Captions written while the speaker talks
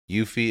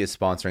Eufy is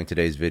sponsoring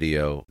today's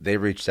video. They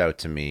reached out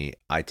to me.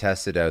 I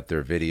tested out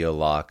their video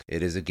lock.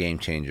 It is a game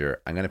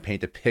changer. I'm going to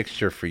paint a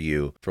picture for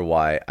you for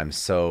why I'm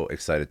so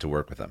excited to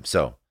work with them.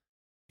 So,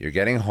 you're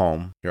getting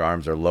home, your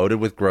arms are loaded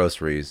with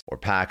groceries or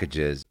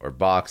packages or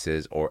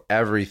boxes or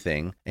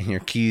everything, and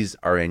your keys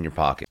are in your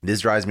pocket. This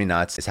drives me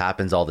nuts. This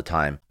happens all the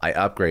time. I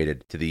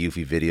upgraded to the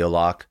Eufy video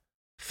lock,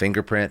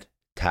 fingerprint,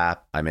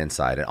 tap, I'm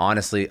inside. And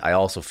honestly, I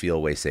also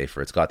feel way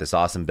safer. It's got this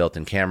awesome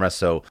built-in camera,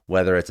 so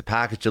whether it's a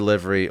package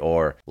delivery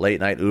or late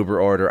night Uber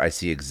order, I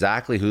see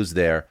exactly who's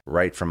there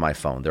right from my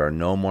phone. There are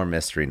no more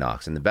mystery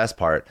knocks. And the best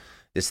part,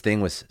 this thing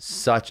was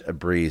such a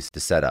breeze to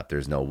set up.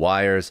 There's no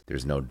wires,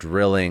 there's no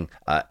drilling.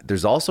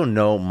 There's also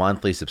no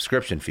monthly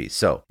subscription fees.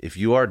 So if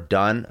you are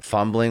done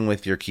fumbling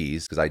with your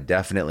keys, because I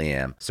definitely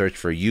am, search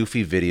for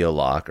Eufy Video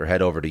Lock or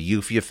head over to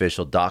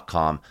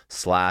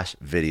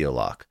eufyofficial.com/video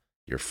lock.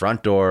 Your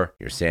front door,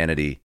 your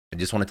sanity. I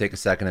just want to take a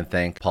second and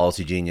thank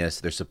Policy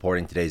Genius. They're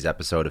supporting today's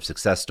episode of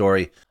Success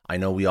Story. I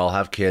know we all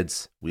have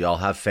kids, we all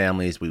have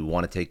families we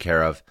want to take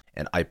care of,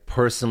 and I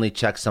personally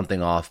checked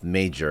something off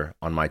major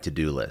on my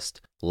to-do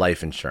list: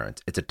 life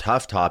insurance. It's a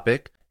tough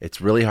topic.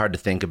 It's really hard to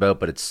think about,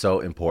 but it's so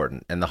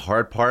important. And the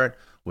hard part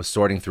was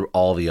sorting through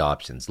all the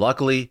options.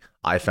 Luckily,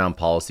 I found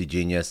Policy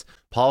Genius.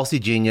 Policy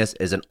Genius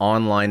is an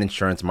online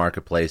insurance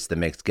marketplace that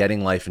makes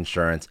getting life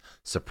insurance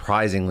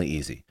surprisingly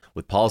easy.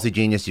 With Policy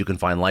Genius, you can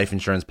find life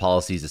insurance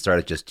policies that start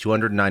at just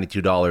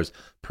 $292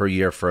 per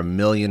year for $1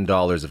 million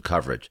of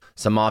coverage.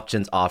 Some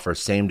options offer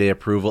same-day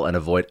approval and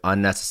avoid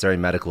unnecessary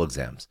medical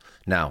exams.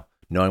 Now,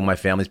 knowing my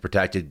family's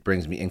protected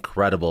brings me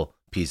incredible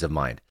peace of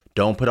mind.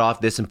 Don't put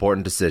off this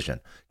important decision.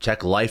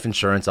 Check life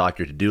insurance off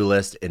your to-do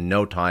list in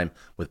no time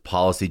with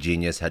Policy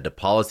Genius. Head to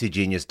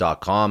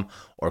policygenius.com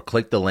or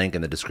click the link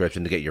in the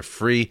description to get your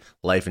free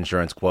life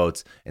insurance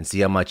quotes and see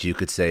how much you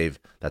could save.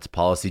 That's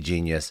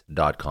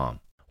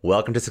policygenius.com.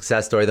 Welcome to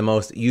Success Story, the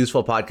most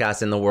useful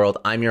podcast in the world.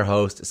 I'm your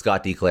host,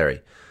 Scott D.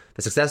 Clary.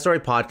 The Success Story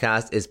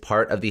podcast is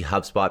part of the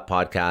HubSpot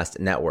Podcast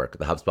Network.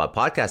 The HubSpot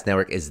Podcast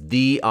Network is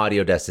the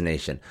audio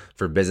destination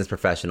for business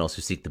professionals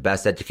who seek the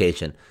best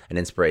education and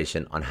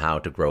inspiration on how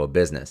to grow a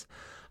business.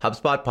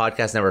 HubSpot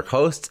Podcast Network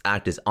hosts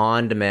act as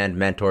on-demand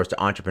mentors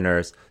to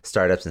entrepreneurs,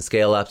 startups, and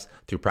scale-ups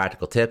through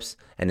practical tips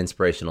and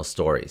inspirational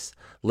stories.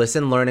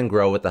 Listen, learn, and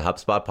grow with the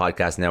HubSpot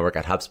Podcast Network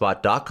at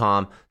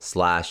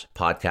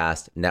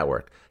HubSpot.com/podcast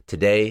network.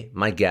 Today,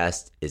 my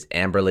guest is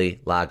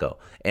Amberly Lago.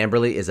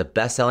 Amberly is a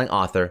best-selling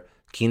author,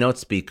 keynote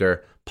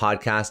speaker,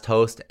 podcast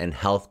host, and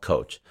health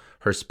coach.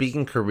 Her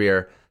speaking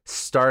career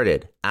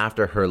started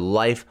after her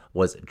life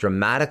was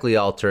dramatically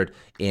altered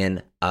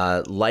in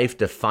a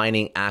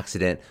life-defining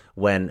accident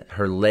when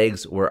her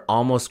legs were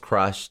almost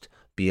crushed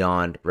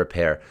beyond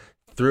repair.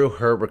 Through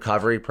her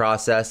recovery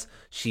process,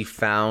 she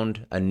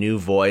found a new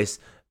voice.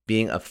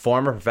 Being a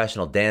former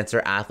professional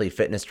dancer, athlete,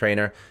 fitness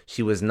trainer,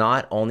 she was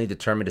not only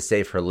determined to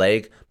save her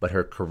leg, but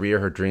her career,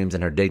 her dreams,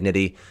 and her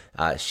dignity.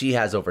 She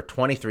has over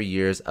 23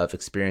 years of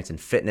experience in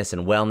fitness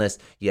and wellness,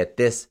 yet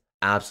this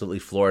absolutely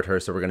floored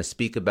her. So we're going to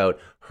speak about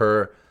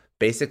her,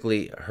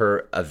 basically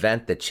her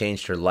event that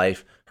changed her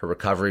life, her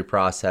recovery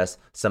process,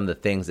 some of the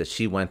things that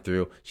she went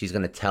through. She's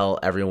going to tell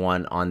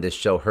everyone on this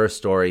show her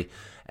story,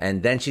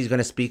 and then she's going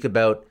to speak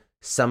about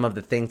some of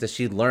the things that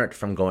she learned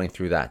from going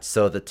through that.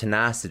 So the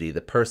tenacity,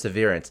 the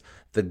perseverance,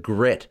 the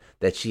grit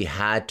that she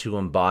had to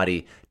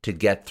embody to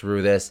get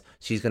through this.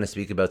 She's going to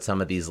speak about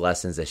some of these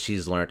lessons that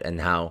she's learned and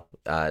how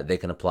they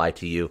can apply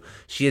to you.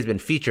 She has been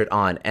featured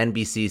on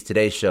NBC's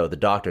Today Show, The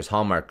Doctors,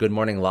 Hallmark, Good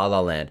Morning La La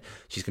Land.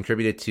 She's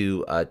contributed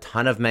to a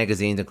ton of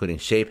magazines, including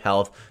Shape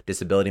Health,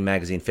 Disability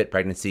Magazine, Fit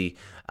Pregnancy,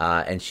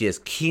 and she has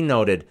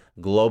keynoted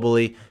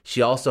globally.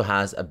 She also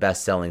has a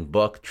best-selling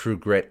book, True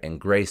Grit and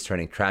Grace,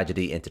 Turning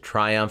Tragedy into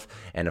Triumph.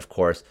 And of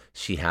course,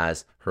 she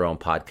has her own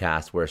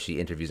podcast where she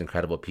interviews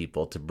incredible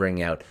people to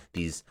bring out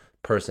these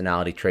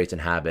personality traits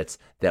and habits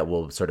that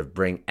will sort of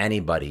bring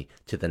anybody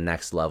to the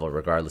next level,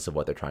 regardless of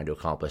what they're trying to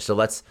accomplish. So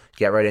let's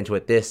get right into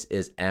it. This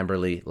is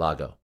Amberly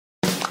Lago.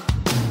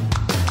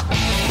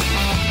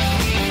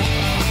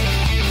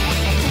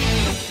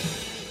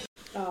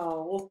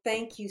 Oh, well,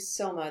 thank you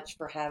so much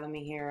for having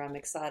me here. I'm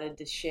excited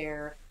to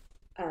share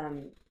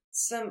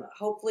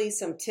hopefully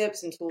some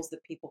tips and tools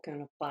that people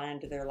can apply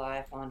into their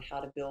life on how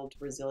to build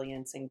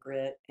resilience and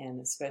grit,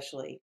 and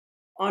especially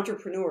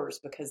entrepreneurs,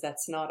 because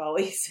that's not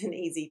always an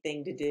easy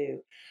thing to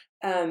do.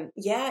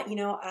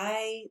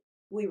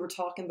 We were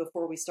talking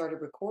before we started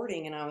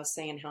recording, and I was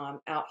saying how I'm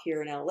out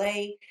here in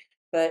LA,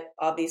 but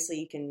obviously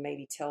you can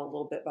maybe tell a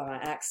little bit by my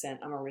accent.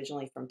 I'm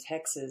originally from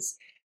Texas,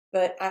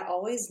 but I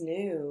always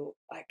knew,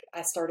 like,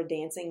 I started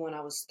dancing when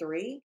I was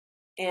 3,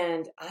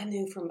 and I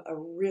knew from a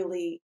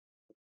really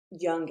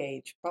young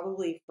age,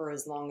 probably for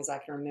as long as I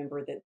can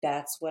remember, that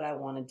that's what I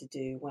wanted to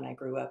do when I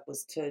grew up,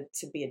 was to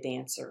be a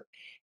dancer.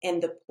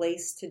 And the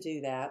place to do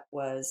that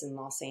was in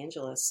Los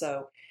Angeles.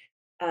 So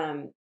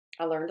I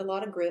learned a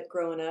lot of grit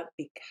growing up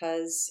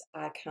because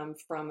I come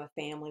from a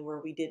family where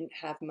we didn't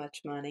have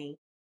much money.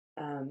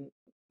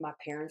 My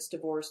parents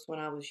divorced when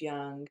I was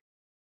young.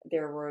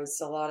 There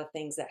was a lot of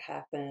things that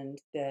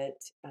happened that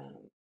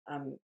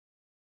I'm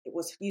it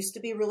was used to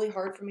be really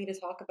hard for me to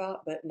talk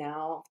about, but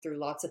now through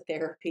lots of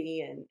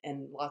therapy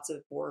and lots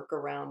of work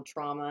around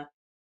trauma,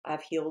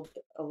 I've healed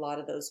a lot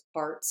of those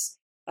parts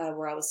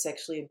where I was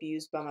sexually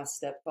abused by my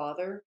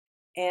stepfather.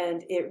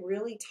 And it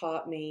really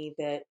taught me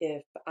that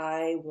if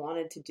I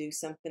wanted to do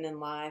something in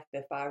life,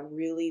 if I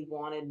really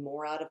wanted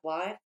more out of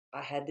life,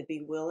 I had to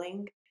be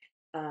willing.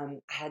 I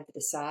had to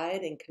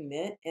decide and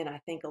commit. And I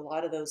think a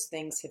lot of those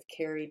things have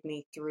carried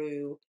me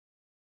through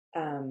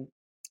um,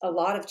 a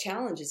lot of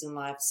challenges in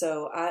life.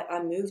 So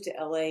I moved to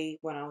LA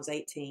when I was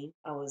 18.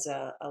 I was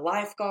a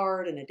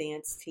lifeguard and a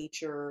dance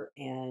teacher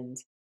and,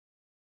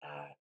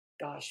 uh,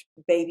 gosh,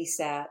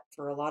 babysat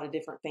for a lot of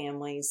different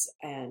families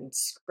and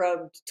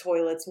scrubbed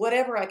toilets,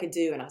 whatever I could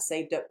do. And I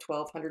saved up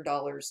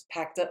 $1,200,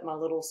 packed up my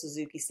little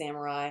Suzuki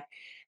Samurai.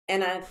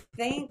 And I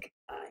think,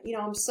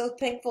 I'm so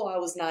thankful I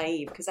was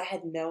naive because I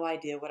had no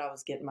idea what I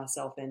was getting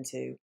myself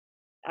into.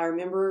 I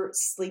remember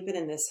sleeping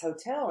in this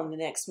hotel, and the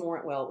next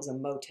morning, well, it was a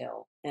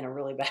motel in a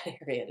really bad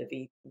area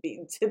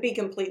to be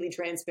completely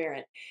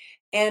transparent.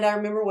 And I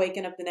remember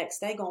waking up the next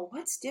day going,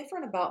 "What's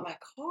different about my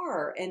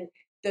car?" And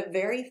the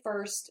very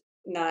first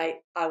night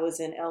I was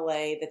in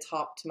LA, the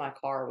top to my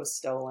car was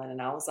stolen,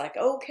 and I was like,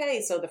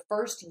 "Okay." So the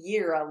first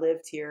year I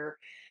lived here,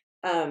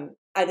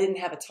 I didn't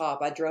have a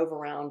top. I drove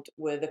around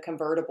with a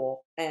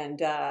convertible,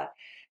 and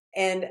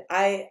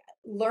I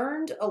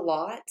learned a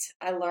lot.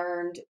 I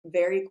learned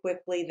very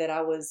quickly that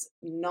I was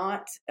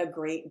not a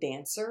great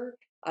dancer.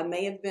 I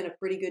may have been a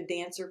pretty good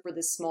dancer for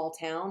this small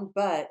town,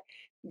 but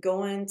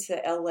going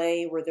to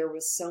LA where there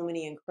was so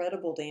many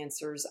incredible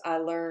dancers, I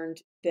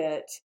learned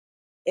that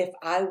if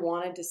I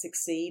wanted to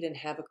succeed and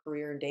have a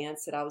career in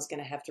dance, that I was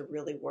going to have to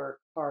really work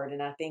hard.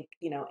 And I think,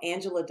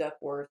 Angela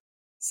Duckworth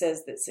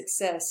says that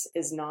success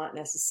is not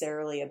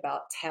necessarily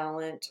about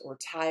talent or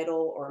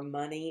title or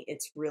money.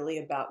 It's really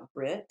about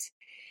grit.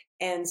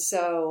 And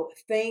so,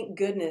 thank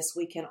goodness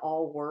we can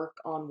all work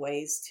on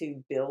ways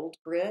to build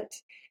grit.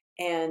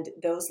 And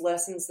those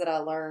lessons that I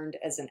learned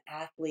as an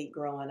athlete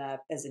growing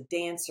up, as a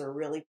dancer,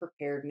 really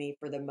prepared me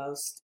for the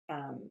most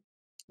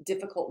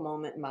difficult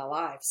moment in my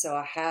life. So,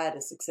 I had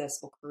a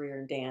successful career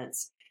in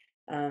dance.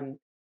 Um,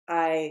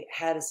 I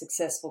had a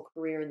successful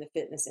career in the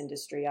fitness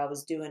industry. I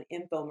was doing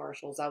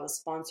infomercials. I was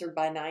sponsored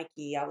by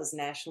Nike. I was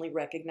nationally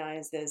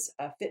recognized as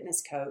a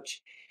fitness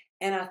coach.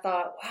 And I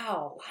thought,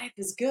 wow, life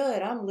is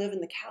good. I'm living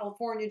the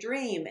California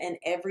dream. And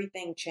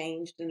everything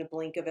changed in a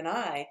blink of an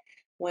eye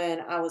when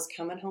I was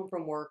coming home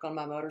from work on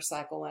my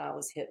motorcycle and I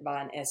was hit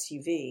by an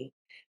SUV.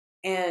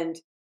 And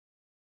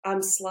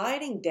I'm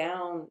sliding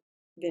down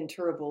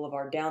Ventura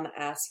Boulevard, down the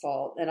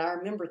asphalt. And I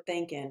remember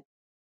thinking,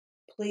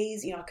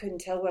 please, I couldn't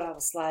tell what I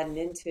was sliding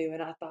into.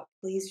 And I thought,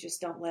 please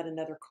just don't let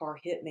another car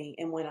hit me.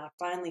 And when I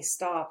finally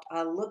stopped,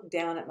 I looked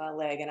down at my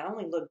leg and I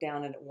only looked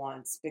down at it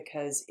once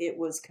because it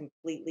was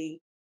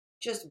completely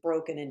just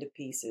broken into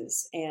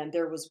pieces and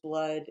there was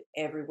blood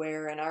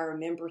everywhere. And I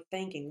remember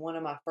thinking one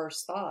of my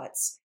first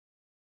thoughts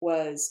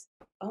was,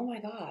 oh my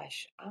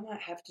gosh, I might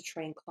have to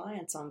train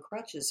clients on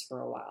crutches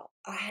for a while.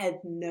 I had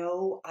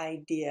no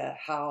idea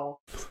how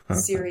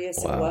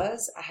serious it Wow.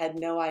 was. I had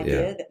no Yeah.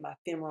 idea that my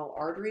femoral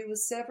artery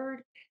was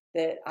severed,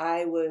 that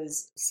I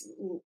was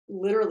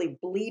literally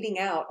bleeding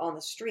out on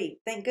the street.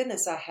 Thank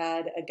goodness I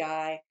had a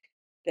guy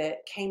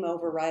that came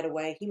over right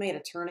away. He made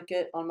a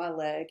tourniquet on my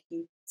leg.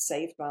 He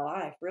saved my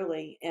life,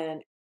 really.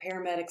 And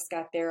paramedics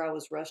got there. I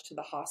was rushed to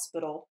the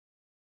hospital,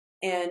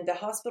 and the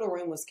hospital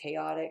room was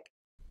chaotic.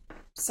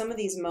 Some of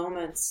these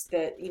moments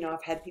that,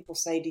 I've had people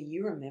say, "Do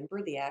you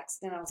remember the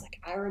accident?" I was like,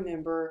 I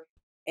remember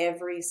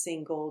every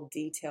single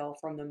detail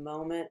from the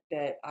moment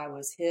that I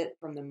was hit,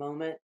 from the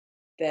moment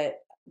that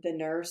the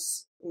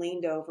nurse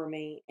leaned over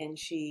me and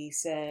she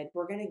said,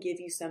 "We're going to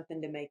give you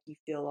something to make you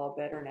feel all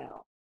better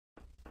now."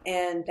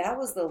 And that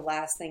was the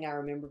last thing I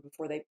remember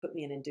before they put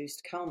me in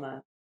induced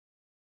coma.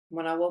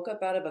 When I woke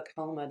up out of a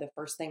coma, the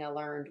first thing I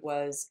learned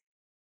was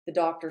the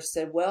doctor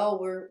said, "Well,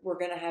 we're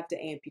going to have to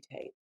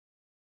amputate.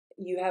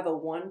 You have a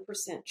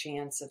 1%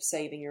 chance of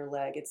saving your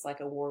leg. It's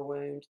like a war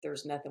wound.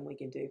 There's nothing we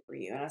can do for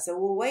you." And I said,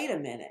 "Well, wait a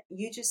minute.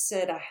 You just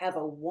said I have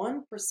a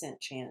 1%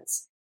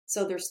 chance.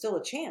 So there's still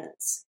a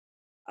chance.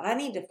 I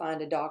need to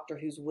find a doctor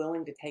who's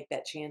willing to take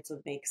that chance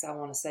with me because I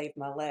want to save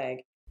my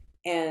leg."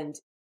 And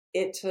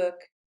it took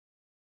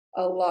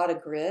a lot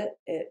of grit,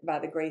 by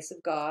the grace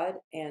of God,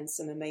 and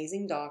some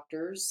amazing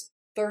doctors,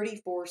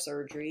 34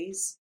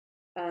 surgeries,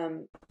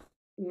 um,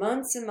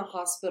 months in the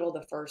hospital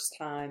the first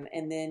time,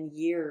 and then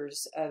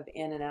years of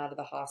in and out of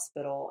the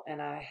hospital.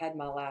 And I had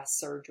my last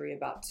surgery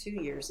about 2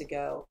 years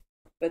ago.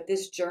 But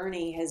this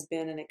journey has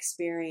been an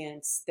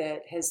experience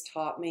that has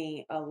taught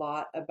me a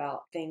lot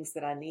about things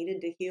that I needed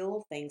to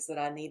heal, things that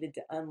I needed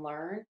to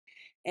unlearn.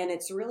 And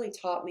it's really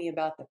taught me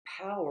about the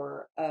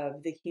power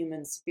of the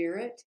human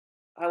spirit.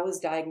 I was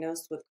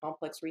diagnosed with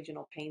complex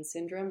regional pain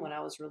syndrome when I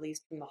was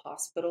released from the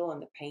hospital,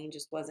 and the pain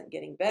just wasn't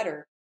getting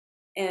better.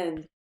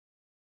 And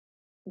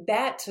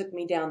that took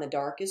me down the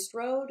darkest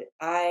road.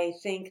 I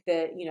think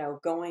that,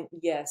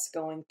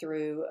 going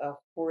through a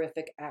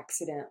horrific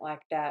accident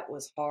like that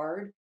was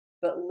hard.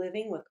 but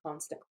living with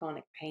constant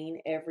chronic pain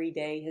every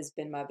day has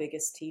been my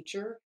biggest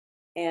teacher.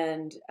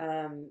 And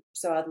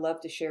so I'd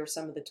love to share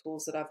some of the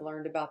tools that I've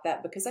learned about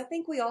that, because I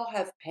think we all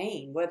have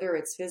pain, whether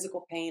it's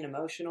physical pain,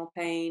 emotional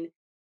pain,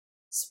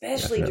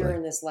 especially Definitely.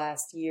 during this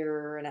last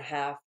year and a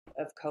half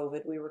of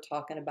COVID. We were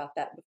talking about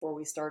that before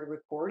we started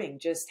recording,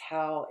 just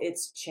how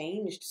it's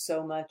changed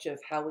so much of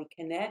how we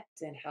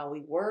connect and how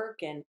we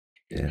work and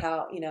Yeah.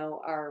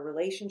 how, our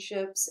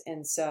relationships.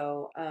 And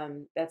so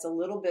that's a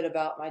little bit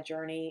about my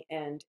journey.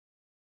 And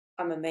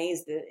I'm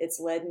amazed that it's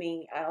led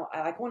me.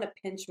 I like want to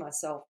pinch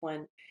myself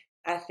when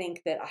I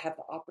think that I have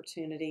the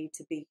opportunity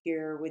to be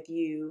here with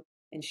you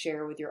and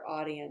share with your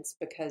audience,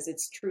 because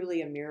it's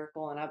truly a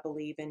miracle, and I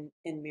believe in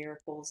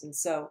miracles. And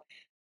so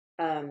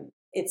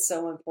it's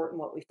so important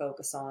what we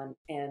focus on,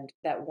 and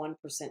that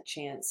 1%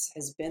 chance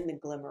has been the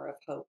glimmer of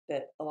hope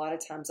that a lot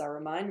of times I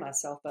remind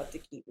myself of to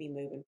keep me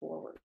moving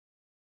forward.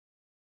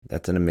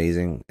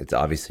 It's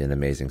obviously an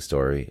amazing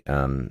story.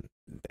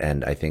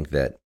 And I think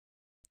that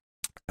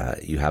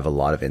you have a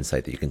lot of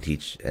insight that you can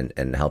teach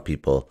and help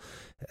people.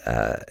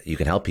 You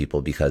can help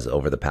people because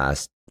over the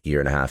past year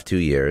and a half, 2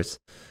 years,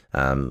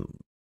 um,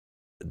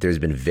 there's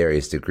been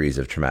various degrees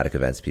of traumatic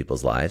events in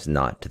people's lives,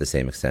 not to the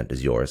same extent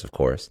as yours, of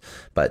course,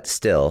 but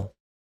still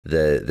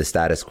the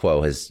status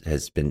quo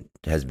has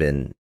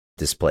been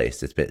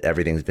displaced.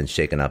 Everything's been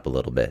shaken up a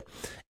little bit,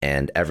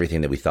 and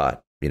everything that we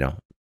thought,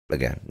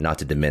 again, not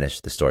to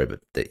diminish the story, but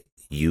that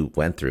you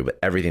went through, but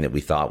everything that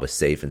we thought was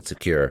safe and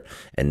secure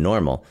and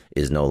normal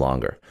is no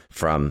longer.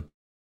 From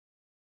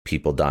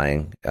people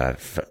dying,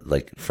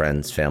 like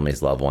friends,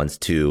 families, loved ones,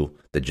 to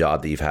the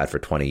job that you've had for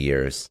 20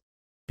 years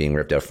being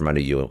ripped out from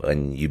under you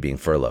and you being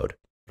furloughed,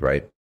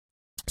 right?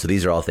 So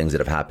these are all things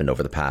that have happened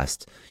over the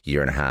past year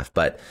and a half.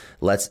 But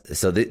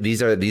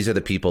these are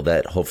the people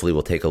that hopefully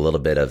will take a little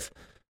bit of,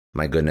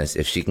 my goodness,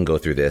 if she can go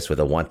through this with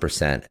a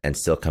 1% and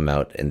still come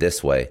out in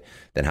this way,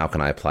 then how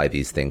can I apply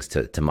these things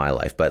to my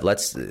life? But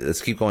let's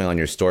keep going on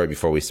your story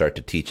before we start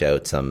to teach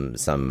out some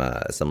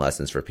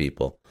lessons for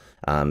people.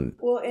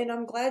 Well, and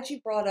I'm glad you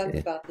brought up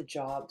Yeah. about the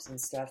jobs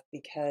and stuff,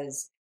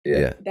 because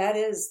Yeah.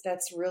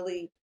 that's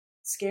really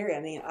scary. I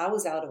mean, I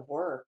was out of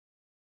work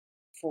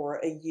for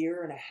a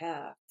year and a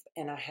half,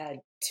 and I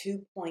had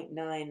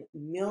 $2.9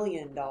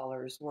 million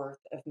worth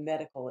of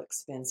medical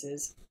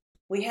expenses.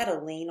 We had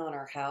a lien on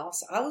our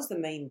house. I was the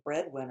main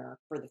breadwinner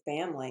for the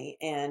family,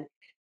 and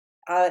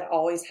I had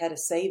always had a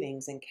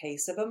savings in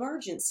case of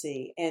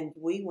emergency. And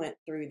we went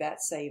through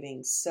that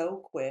savings so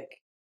quick.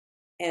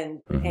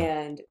 Hmm.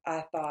 And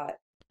I thought,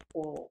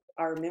 well,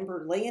 I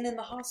remember laying in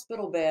the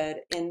hospital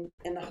bed in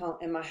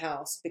my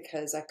house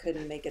because I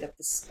couldn't make it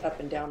up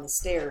and down the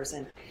stairs.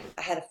 And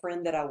I had a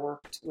friend that I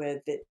worked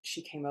with that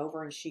she came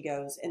over and she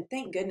goes, and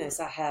thank goodness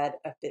I had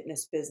a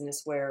fitness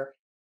business where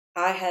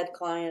I had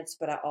clients,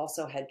 but I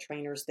also had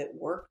trainers that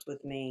worked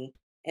with me.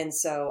 And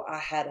so I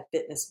had a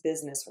fitness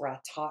business where I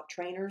taught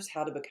trainers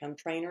how to become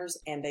trainers,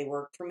 and they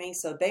worked for me.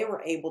 So they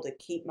were able to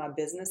keep my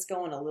business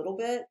going a little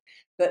bit.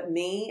 But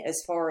me,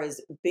 as far as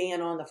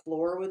being on the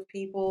floor with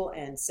people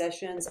and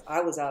sessions,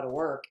 I was out of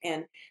work.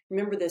 And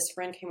remember, this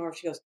friend came over,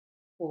 she goes,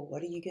 well,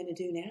 what are you going to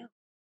do now?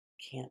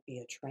 Can't be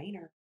a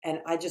trainer. And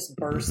I just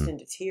burst Hmm.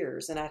 into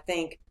tears. And I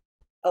think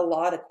a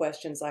lot of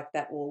questions like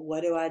that. Well,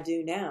 what do I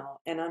do now?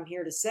 And I'm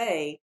here to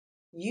say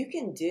you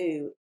can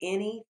do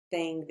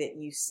anything that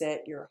you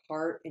set your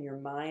heart and your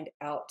mind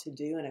out to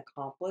do and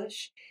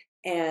accomplish.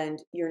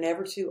 And you're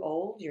never too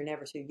old, you're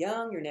never too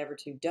young, you're never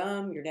too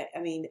dumb.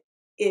 I mean,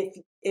 if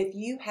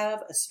you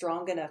have a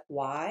strong enough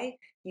why,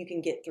 you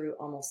can get through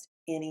almost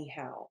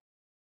anyhow.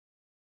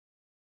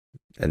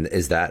 And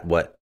is that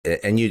what?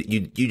 And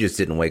you just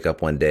didn't wake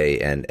up one day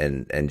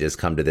and just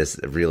come to this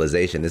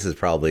realization. This is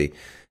probably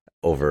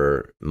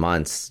over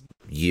months,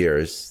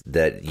 years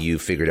that you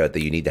figured out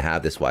that you need to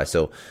have this why.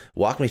 So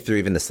walk me through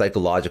even the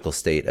psychological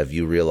state of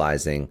you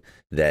realizing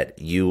that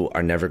you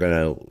are never going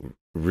to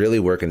really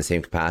work in the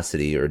same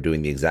capacity or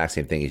doing the exact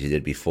same thing as you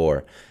did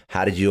before.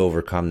 How did you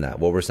overcome that?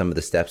 What were some of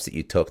the steps that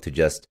you took to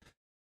just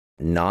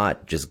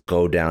not just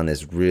go down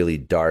this really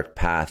dark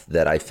path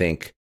that I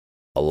think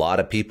a lot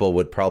of people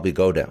would probably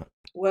go down?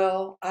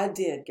 Well, I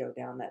did go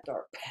down that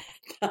dark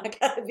path. I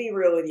gotta be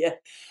real with you.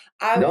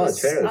 No, it's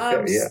fair. It's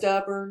I'm fair. Yeah.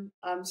 stubborn.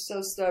 I'm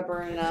so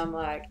stubborn, and I'm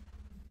like,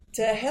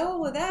 to hell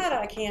with that.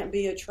 I can't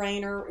be a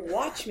trainer.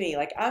 Watch me.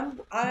 Like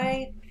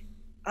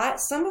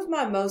some of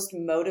my most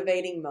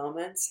motivating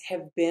moments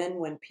have been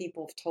when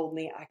people have told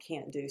me I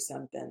can't do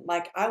something.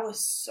 Like I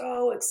was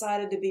so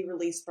excited to be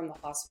released from the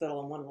hospital,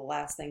 and one of the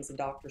last things the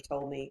doctor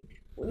told me,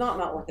 well, not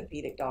my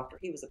orthopedic doctor,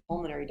 he was a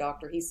pulmonary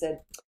doctor.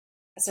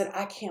 I said,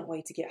 I can't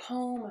wait to get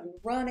home and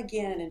run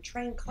again and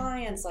train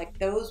clients. Like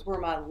those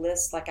were my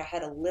lists. Like I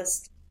had a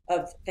list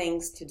of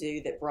things to do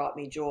that brought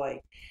me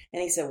joy.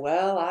 And he said,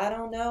 well, I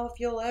don't know if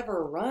you'll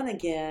ever run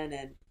again.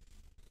 And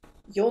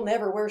you'll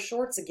never wear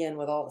shorts again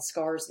with all the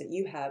scars that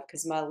you have,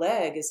 because my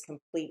leg is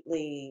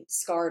completely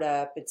scarred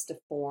up. It's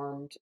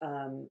deformed.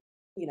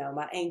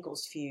 my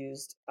ankle's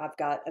fused. I've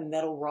got a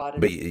metal rod.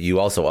 But you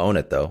also own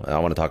it, though. I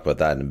want to talk about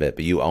that in a bit.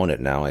 But you own it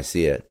now. I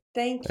see it.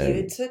 Thank you. It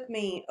And took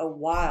me a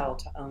while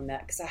to own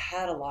that because I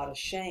had a lot of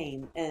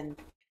shame,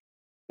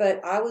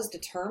 but I was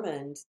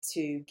determined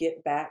to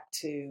get back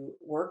to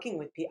working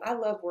with people. I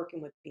love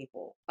working with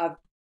people. I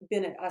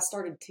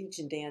started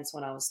teaching dance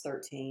when I was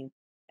 13,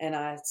 and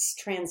I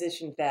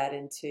transitioned that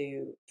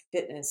into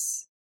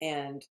fitness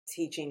and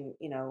teaching,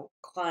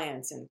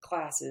 clients and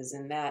classes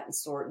and that and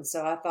sort. And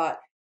so I thought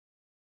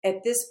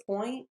at this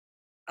point,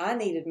 I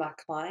needed my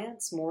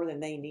clients more than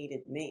they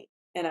needed me.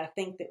 And I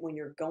think that when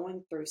you're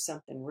going through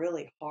something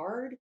really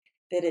hard,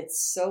 that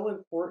it's so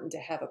important to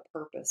have a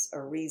purpose,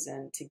 a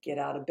reason to get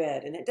out of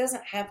bed. And it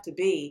doesn't have to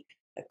be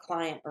a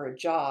client or a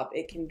job.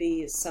 It can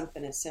be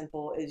something as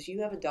simple as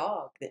you have a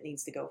dog that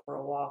needs to go for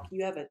a walk.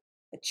 You have a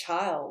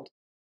child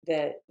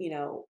that,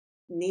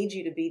 needs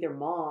you to be their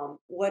mom,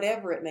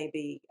 whatever it may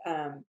be.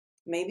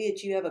 Maybe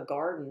it's you have a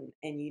garden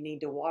and you need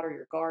to water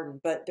your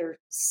garden, but there's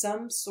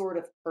some sort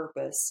of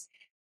purpose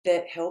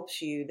that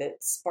helps you,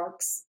 that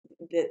sparks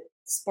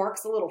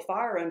a little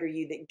fire under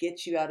you that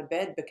gets you out of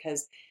bed.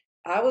 Because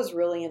I was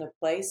really in a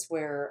place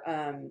where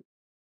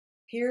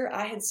here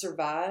I had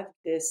survived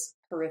this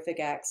horrific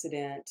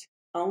accident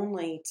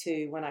only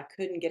to when I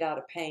couldn't get out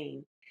of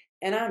pain.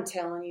 And I'm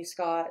telling you,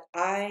 Scott,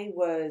 I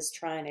was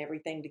trying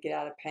everything to get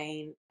out of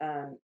pain.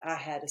 I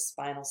had a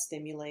spinal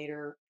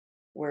stimulator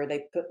where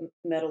they put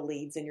metal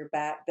leads in your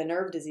back. The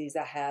nerve disease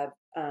I have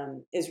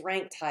is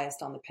ranked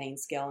highest on the pain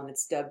scale, and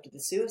it's dubbed the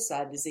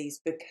suicide disease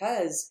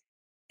because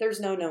there's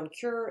no known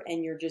cure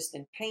and you're just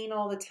in pain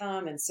all the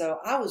time. And so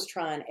I was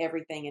trying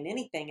everything and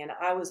anything. And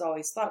I was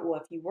always thought, well,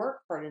 if you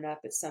work hard enough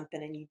at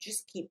something and you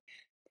just keep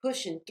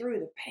pushing through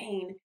the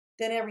pain,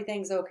 then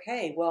everything's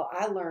okay. Well,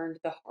 I learned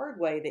the hard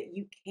way that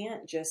you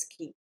can't just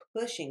keep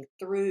pushing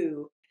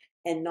through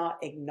and not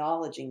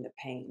acknowledging the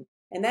pain.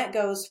 And that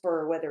goes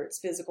for whether it's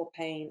physical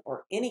pain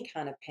or any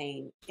kind of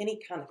pain, any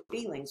kind of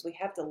feelings. We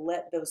have to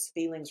let those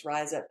feelings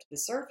rise up to the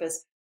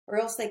surface, or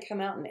else they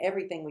come out in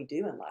everything we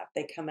do in life.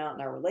 They come out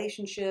in our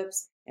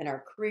relationships, in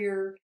our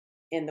career,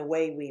 in the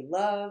way we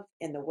love,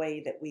 in the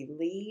way that we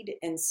lead.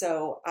 And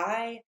so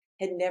I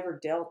had never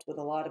dealt with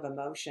a lot of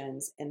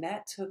emotions, and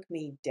that took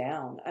me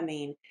down. I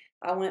mean,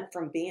 I went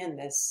from being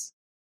this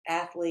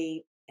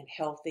athlete and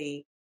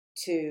healthy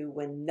to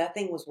when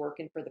nothing was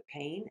working for the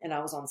pain, and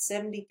I was on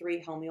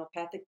 73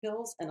 homeopathic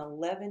pills and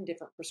 11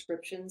 different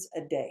prescriptions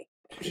a day.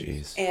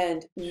 jeez,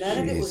 And none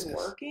of it was Jesus.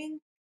 working.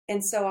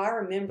 And so I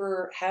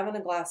remember having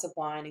a glass of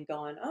wine and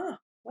going, oh,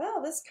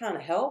 well, this kind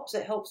of helps.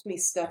 It helps me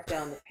stuff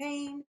down the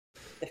pain,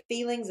 the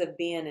feelings of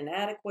being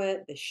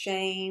inadequate, the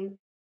shame.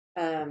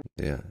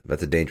 Yeah,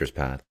 that's a dangerous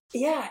path.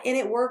 Yeah, and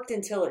it worked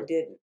until it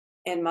didn't.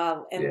 And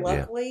Yeah.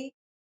 luckily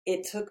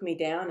it took me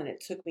down, and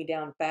it took me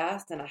down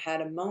fast, and I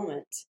had a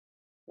moment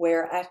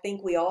where I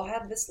think we all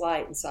have this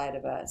light inside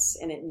of us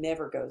and it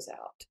never goes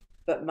out.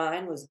 But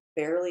mine was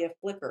barely a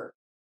flicker,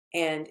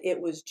 and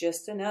it was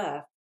just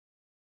enough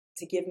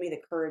to give me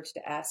the courage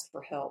to ask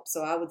for help.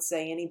 So I would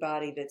say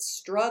anybody that's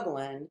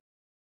struggling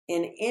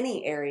in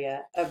any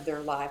area of their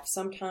life,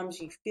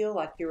 sometimes you feel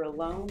like you're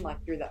alone, like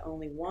you're the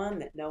only one,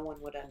 that no one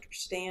would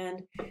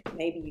understand.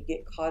 Maybe you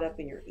get caught up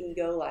in your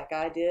ego like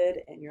I did,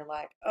 and you're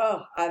like,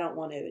 oh, I don't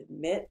want to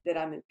admit that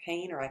I'm in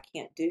pain or I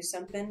can't do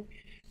something.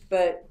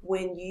 But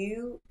when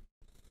you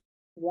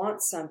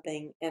want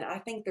something, and I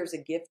think there's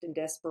a gift in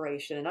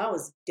desperation, and I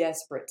was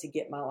desperate to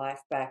get my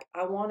life back.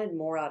 I wanted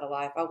more out of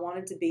life. I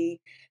wanted to be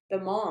the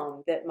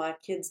mom that my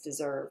kids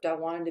deserved. I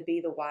wanted to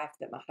be the wife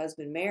that my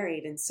husband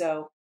married. And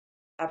so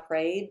I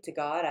prayed to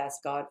God,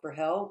 asked God for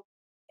help.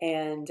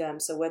 And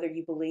so whether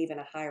you believe in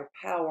a higher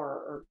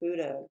power or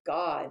Buddha,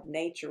 God,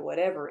 nature,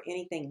 whatever,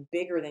 anything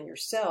bigger than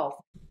yourself,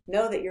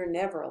 know that you're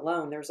never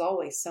alone. There's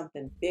always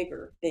something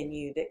bigger than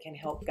you that can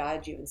help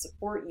guide you and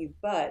support you.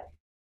 But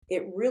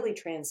it really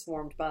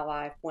transformed my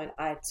life when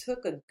I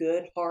took a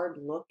good hard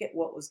look at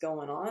what was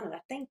going on. And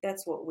I think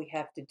that's what we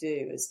have to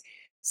do is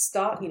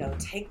stop,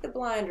 take the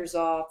blinders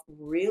off,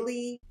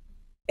 really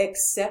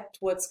accept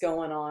what's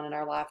going on in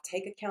our life,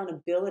 take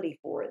accountability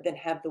for it, then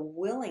have the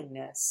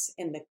willingness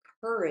and the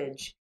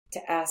courage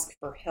to ask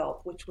for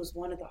help, which was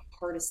one of the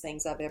hardest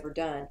things I've ever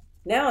done.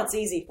 Now it's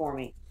easy for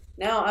me.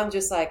 Now I'm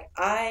just like,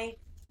 I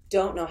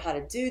don't know how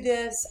to do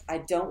this. I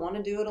don't want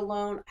to do it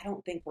alone. I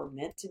don't think we're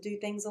meant to do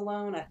things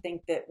alone. I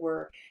think that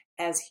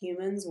as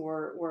humans,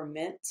 we're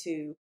meant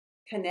to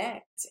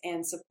connect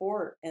and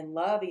support and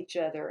love each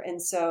other.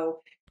 And so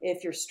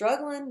if you're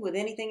struggling with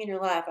anything in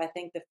your life, I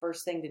think the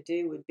first thing to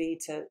do would be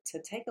to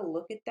take a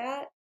look at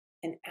that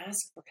and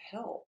ask for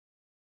help.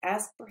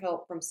 Ask for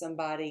help from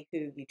somebody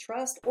who you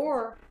trust,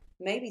 or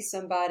maybe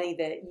somebody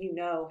that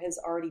has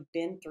already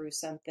been through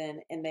something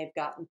and they've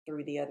gotten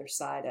through the other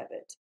side of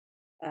it.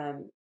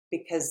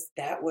 Because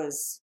that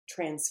was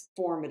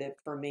transformative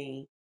for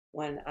me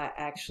when I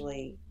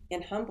actually,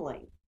 and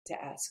humbling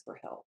to ask for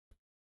help.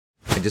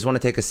 I just want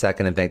to take a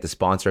second and thank the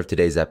sponsor of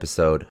today's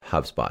episode,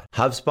 HubSpot.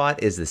 HubSpot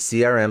is the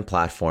CRM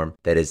platform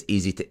that is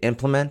easy to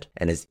implement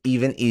and is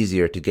even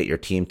easier to get your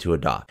team to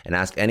adopt. And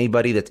ask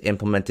anybody that's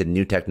implemented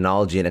new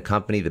technology in a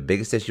company, the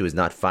biggest issue is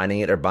not finding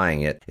it or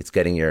buying it. It's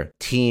getting your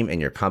team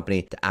and your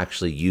company to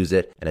actually use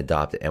it and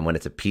adopt it. And when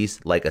it's a piece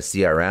like a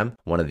CRM,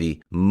 one of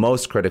the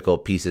most critical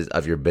pieces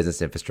of your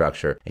business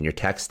infrastructure and your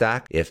tech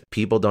stack, if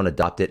people don't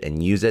adopt it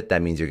and use it,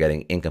 that means you're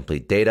getting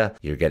incomplete data,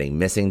 you're getting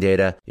missing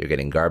data, you're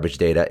getting garbage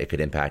data. It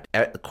could impact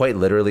quite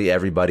literally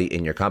everybody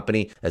in your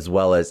company, as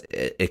well as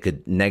it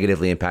could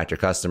negatively impact your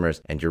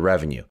customers and your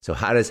revenue. So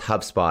how does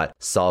HubSpot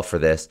solve for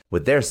this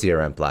with their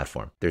CRM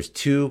platform? There's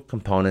two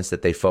components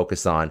that they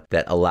focus on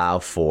that allow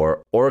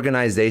for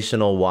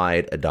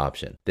organizational-wide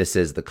adoption. This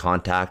is the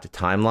contact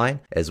timeline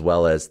as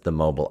well as the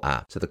mobile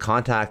app. So the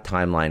contact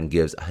timeline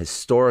gives a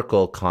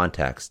historical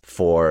context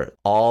for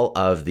all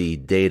of the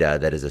data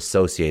that is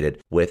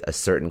associated with a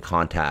certain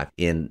contact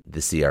in the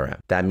CRM.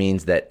 That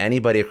means that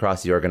anybody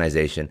across the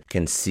organization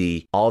can see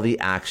all the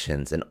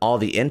actions and all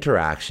the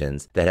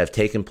interactions that have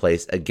taken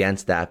place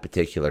against that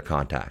particular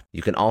contact.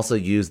 You can also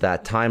use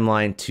that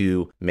timeline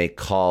to make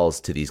calls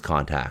to these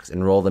contacts,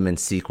 enroll them in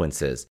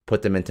sequences,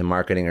 put them into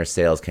marketing or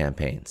sales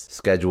campaigns,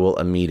 schedule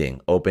a meeting,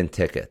 open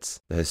tickets.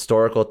 The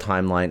historical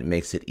timeline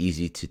makes it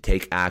easy to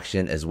take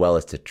action as well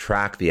as to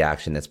track the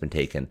action that's been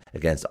taken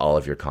against all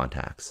of your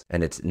contacts.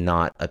 And it's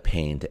not a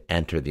pain to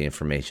enter the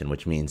information,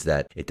 which means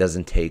that it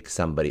doesn't take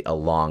somebody a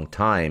long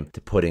time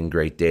to put in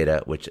great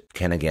data, which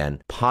can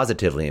again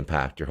positively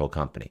impact your whole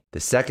company. The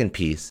second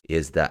piece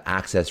is the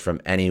access from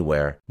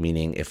anywhere,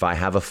 meaning if I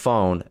have a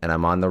phone and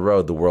I'm on the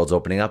road, the world's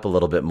opening up a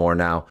little bit more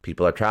now,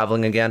 people are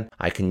traveling again,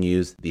 I can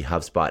use the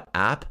HubSpot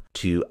app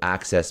to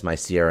access my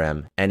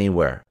CRM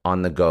anywhere,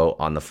 on the go,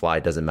 on the fly,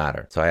 doesn't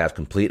matter. So I have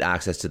complete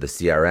access to the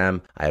CRM.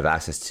 I have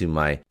access to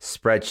my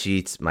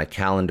spreadsheets, my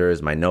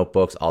calendars, my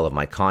notebooks, all of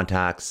my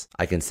contacts.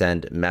 I can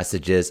send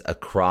messages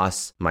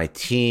across my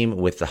team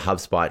with the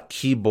HubSpot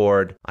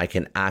keyboard. I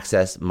can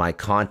access my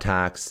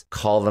contacts,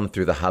 call them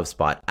through the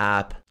HubSpot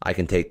app. I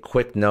can take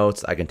quick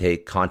notes. I can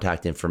take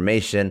contact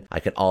information. I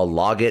can all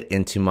log it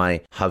into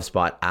my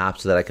HubSpot app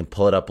so that I can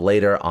pull it up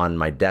later on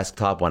my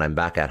desktop when I'm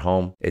back at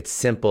home. It's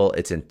simple.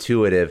 It's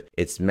intuitive.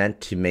 It's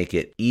meant to make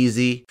it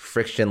easy,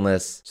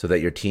 frictionless, so that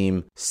your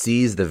team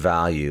sees the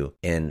value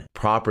in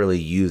properly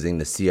using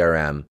the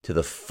CRM to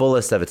the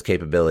fullest of its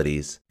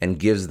capabilities and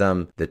gives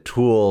them the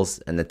tools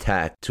and the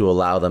tech to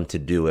allow them to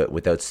do it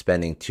without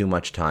spending too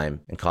much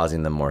time and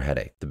causing them more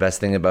headache. The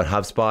best thing about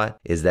HubSpot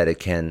is that it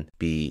can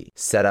be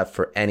set up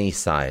for any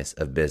size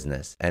of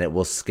business and it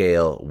will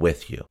scale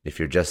with you. If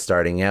you're just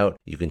starting out,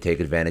 you can take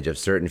advantage of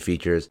certain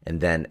features,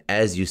 and then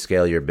as you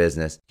scale your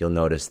business, you'll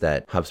notice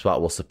that HubSpot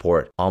will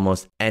support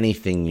almost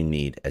anything you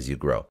need as you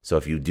grow. So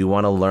if you do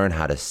want to learn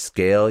how to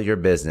scale your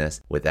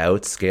business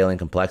without scaling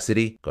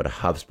complexity, go to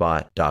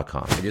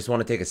HubSpot.com. I just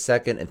want to take a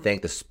second and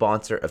thank the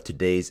sponsor of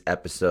today's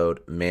episode,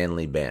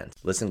 Manly Bands.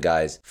 Listen,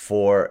 guys,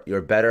 for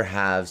your better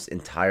halves'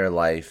 entire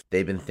life,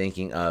 they've been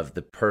thinking of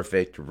the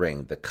perfect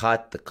ring, the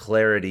cut, the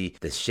clarity,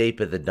 the shape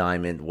of the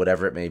diamond,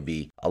 whatever it may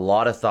be. A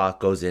lot of thought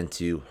goes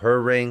into her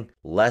ring,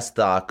 less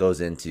thought goes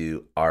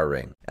into our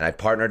ring. And I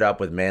partnered up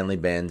with Manly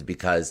Bands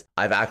because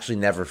I've actually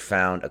never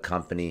found a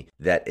company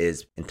that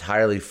is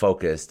entirely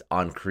focused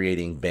on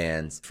creating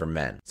bands for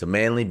men. So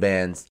Manly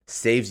Bands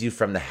saves you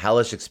from the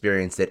hellish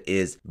experience that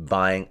is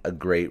buying a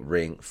great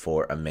ring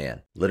for a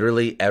man.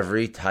 Literally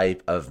every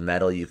type of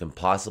metal you can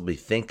possibly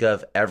think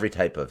of, every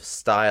type of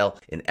style,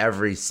 in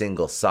every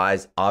single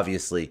size.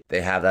 Obviously,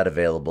 they have that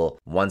available.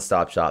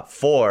 One-stop shop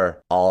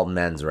for all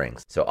men's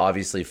rings. So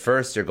obviously,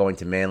 first you're going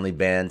to Manly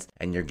Bands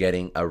and you're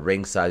getting a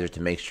ring sizer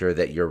to make sure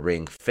that your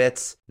ring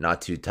fits,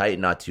 not too tight,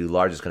 not too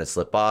large, it's going to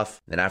slip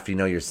off. And after you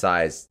know your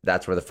size,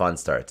 that's where the fun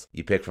starts.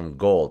 You pick from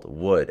gold,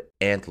 wood,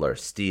 antler,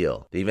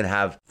 steel. They even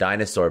have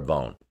dinosaur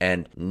bone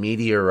and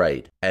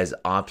meteorite as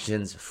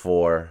options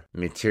for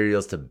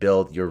materials to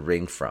build your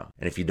ring from.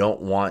 And if you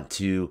don't want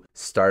to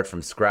start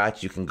from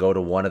scratch, you can go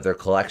to one of their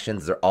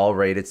collections. They're all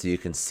rated so you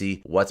can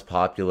see what's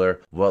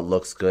popular, what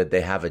looks good.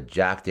 They have a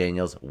Jack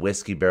Daniel's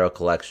whiskey barrel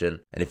collection.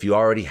 And if you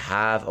already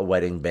have a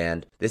wedding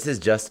band, this is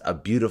just a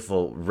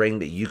beautiful ring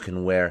that you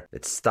can wear.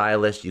 It's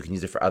stylish. You can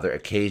use it for other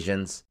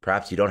occasions.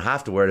 Perhaps you don't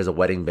have to wear it as a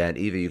wedding band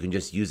either. You can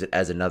just use it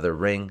as another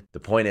ring. The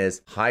point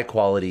is high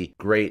quality,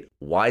 great,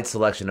 wide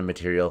selection of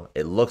material.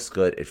 It looks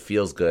good. It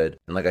feels good.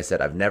 And like I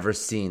said, I've never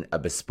seen a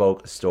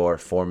bespoke store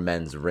for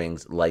men's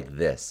rings like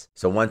this.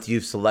 So once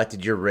you've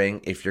selected your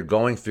ring, if you're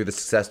going through the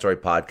Success Story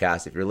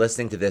podcast, if you're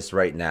listening to this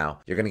right now,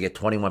 you're going to get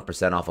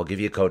 21% off. I'll give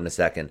you a code in a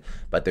second,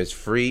 but there's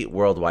free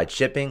worldwide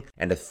shipping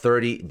and a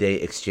 30-day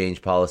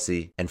exchange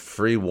policy and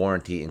free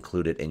warranty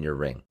included in your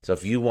ring. So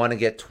if you want to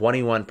get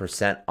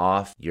 21%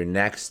 off your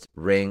next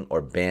ring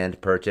or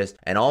band purchase,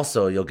 and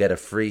also you'll get a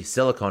free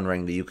silicone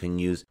ring that you can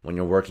use when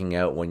you're working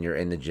out, when you're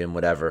in the gym,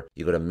 whatever,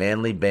 you go to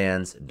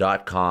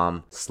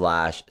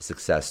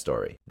manlybands.com/success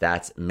story.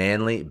 That's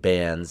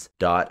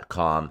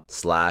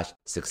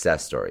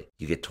manlybands.com/success story.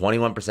 You get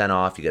 21%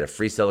 off, you get a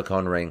free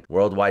silicone ring,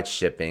 worldwide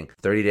shipping,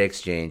 30-day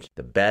exchange,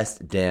 the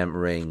best damn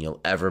ring you'll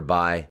ever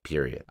buy,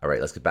 period. All right,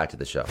 let's get back to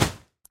the show.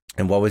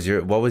 And what was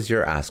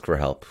your ask for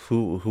help?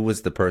 Who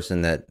was the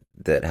person that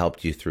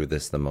helped you through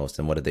this the most,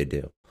 and what did they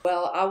do?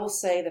 Well, I will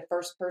say the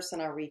first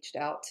person I reached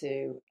out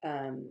to,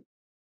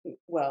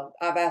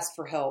 I've asked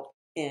for help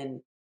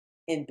in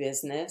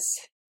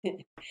business.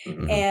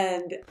 Mm-hmm.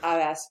 And I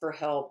asked for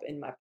help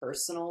in my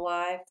personal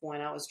life. When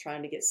I was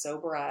trying to get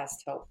sober, I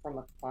asked help from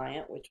a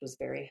client, which was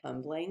very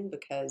humbling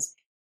because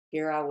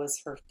here I was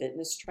her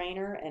fitness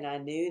trainer, and I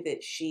knew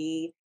that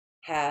she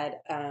had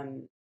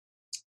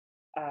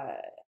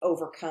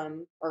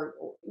overcome or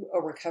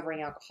a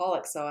recovering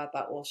alcoholic. So I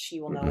thought, well,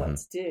 she will know what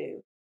to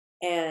do.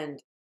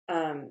 And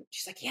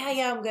she's like,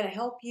 yeah, I'm going to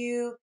help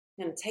you.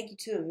 I'm going to take you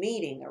to a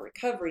meeting, a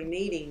recovery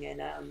meeting.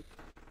 And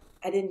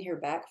I didn't hear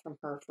back from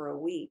her for a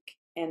week.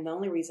 And the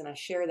only reason I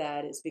share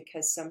that is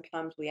because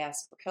sometimes we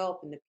ask for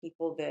help, and the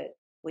people that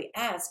we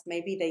ask,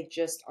 maybe they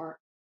just aren't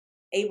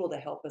able to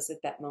help us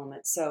at that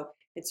moment. So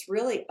it's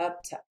really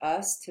up to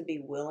us to be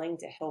willing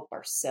to help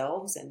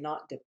ourselves and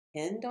not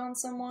depend on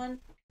someone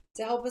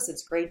to help us.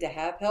 It's great to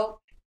have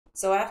help.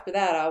 So after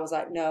that, I was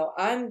like, no,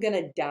 I'm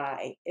going to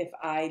die if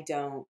I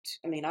don't.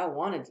 I mean, I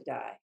wanted to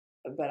die,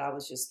 but I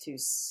was just too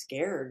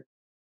scared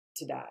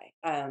to die.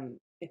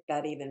 If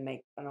that even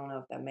I don't know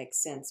if that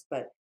makes sense,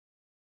 but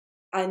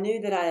I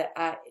knew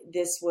that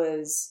this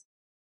was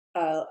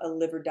a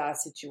live or die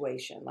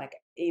situation. Like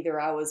either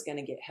I was going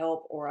to get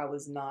help or I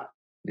was not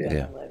going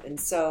to live. And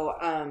so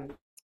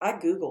I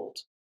Googled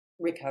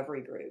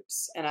recovery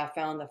groups, and I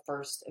found the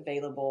first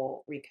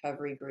available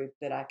recovery group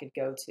that I could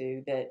go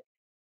to that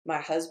my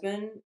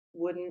husband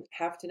wouldn't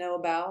have to know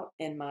about,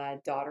 and my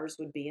daughters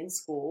would be in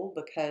school,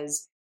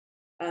 because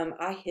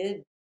I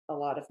hid a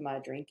lot of my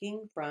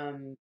drinking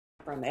from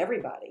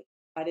everybody.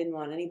 I didn't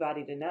want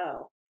anybody to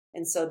know.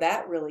 And so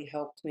that really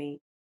helped me.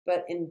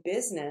 But in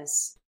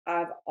business,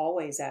 I've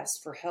always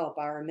asked for help.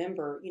 I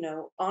remember,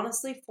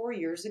 honestly, 4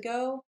 years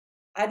ago,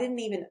 I didn't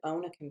even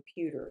own a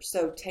computer.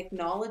 So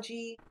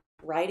technology,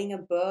 writing a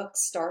book,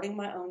 starting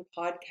my own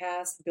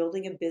podcast,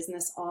 building a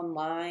business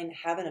online,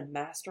 having a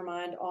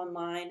mastermind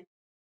online,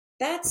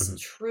 that's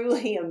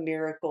truly a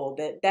miracle.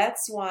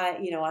 That's why,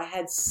 I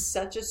had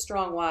such a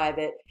strong why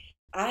that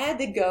I had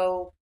to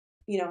go.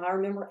 I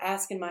remember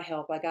asking my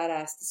help. I got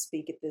asked to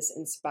speak at this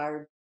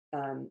Inspired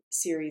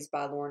series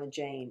by Lorna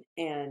Jane,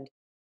 and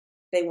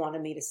they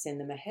wanted me to send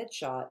them a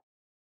headshot.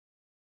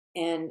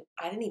 And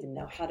I didn't even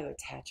know how to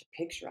attach a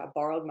picture. I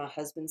borrowed my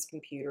husband's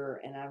computer,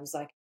 and I was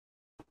like,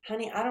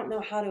 honey, I don't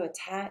know how to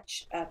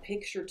attach a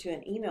picture to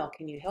an email.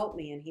 Can you help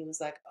me? And he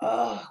was like,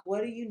 oh,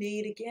 what do you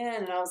need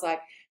again? And I was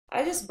like,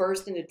 I just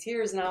burst into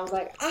tears, and I was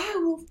like, I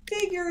will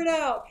figure it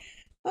out.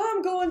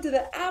 I'm going to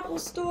the Apple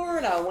store.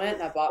 And I went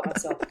and I bought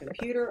myself a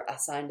computer. I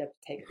signed up to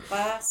take a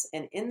class.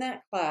 And in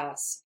that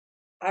class,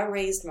 I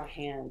raised my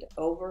hand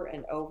over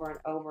and over and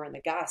over. And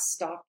the guy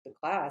stopped the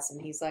class,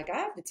 and he's like, I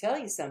have to tell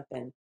you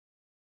something.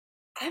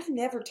 I've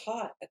never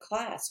taught a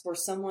class where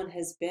someone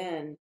has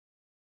been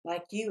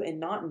like you and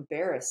not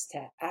embarrassed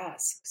to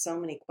ask so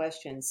many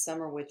questions,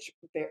 some of which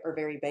are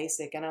very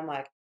basic. And I'm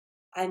like,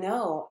 I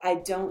know I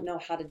don't know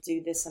how to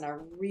do this, and I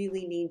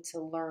really need to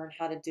learn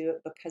how to do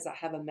it because I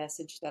have a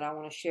message that I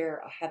want to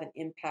share. I have an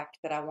impact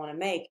that I want to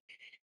make.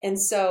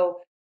 And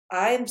so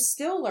I'm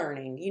still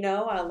learning,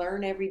 I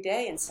learn every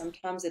day, and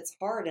sometimes it's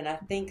hard. And I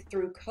think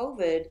through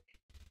COVID,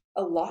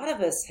 a lot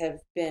of us have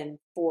been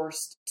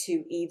forced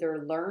to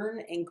either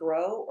learn and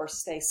grow or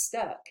stay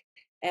stuck.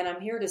 And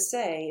I'm here to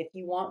say, if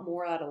you want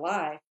more out of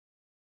life,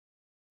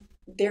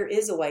 there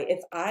is a way. If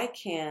I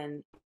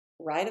can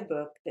write a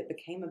book that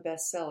became a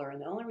bestseller,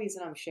 and the only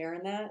reason I'm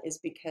sharing that is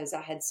because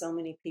I had so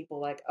many people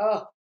like,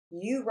 oh,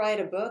 you write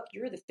a book,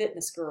 you're the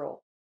fitness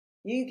girl.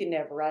 You can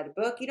never write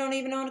a book. You don't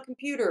even own a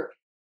computer.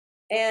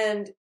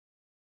 And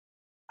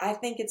I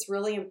think it's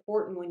really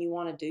important when you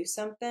want to do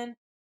something,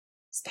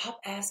 stop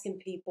asking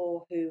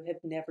people who have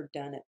never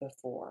done it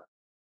before.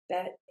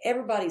 That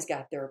everybody's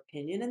got their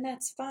opinion, and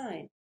that's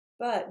fine.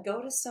 But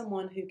go to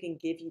someone who can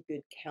give you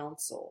good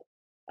counsel.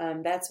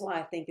 That's why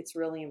I think it's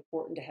really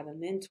important to have a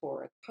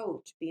mentor, a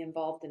coach, be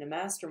involved in a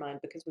mastermind,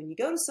 because when you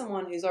go to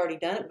someone who's already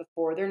done it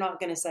before, they're not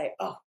going to say,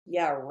 oh,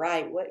 yeah,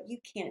 right. What? You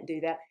can't do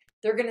that.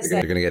 They're going to say,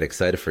 they're going to get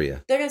excited for you.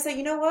 They're going to say,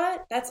 you know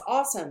what? That's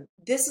awesome.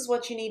 This is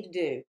what you need to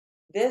do.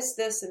 This,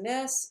 and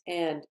this,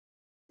 and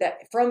that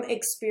from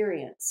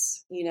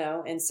experience,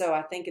 and so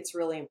I think it's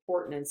really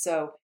important. And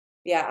so,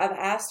 yeah, I've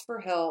asked for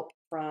help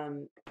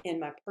in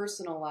my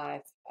personal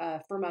life,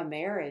 for my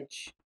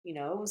marriage. It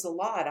was a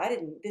lot.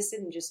 This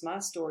isn't just my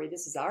story.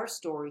 This is our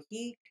story.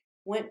 He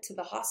went to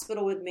the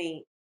hospital with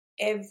me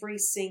every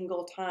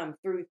single time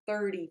through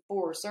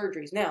 34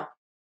 surgeries. Now,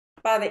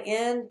 by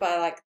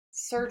like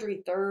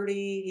surgery 30,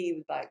 he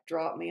would like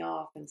drop me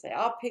off and say,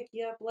 I'll pick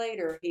you up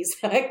later. He's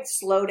like,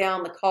 slow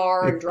down the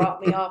car and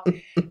drop me off.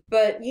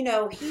 But,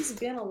 he's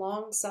been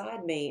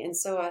alongside me. And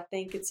so I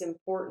think it's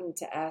important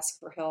to ask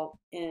for help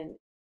in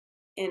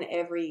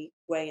every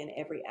way, in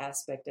every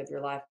aspect of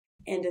your life,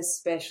 and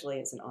especially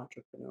as an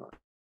entrepreneur.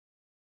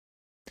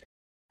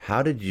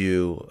 How did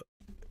you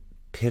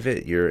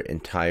pivot your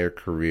entire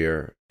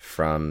career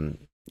from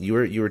you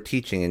were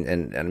teaching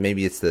and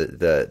maybe it's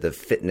the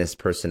fitness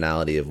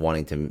personality of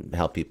wanting to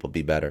help people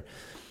be better,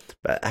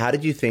 but how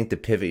did you think to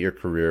pivot your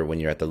career when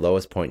you're at the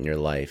lowest point in your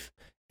life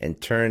and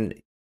turn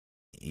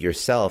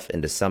yourself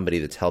into somebody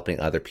that's helping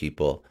other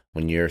people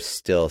when you're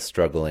still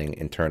struggling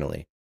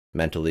internally,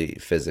 mentally,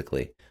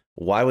 physically?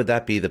 Why would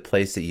that be the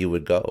place that you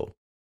would go?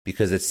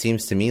 Because it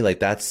seems to me like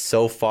that's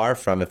so far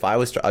from, if I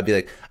was, I'd be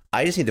like,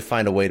 I just need to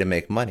find a way to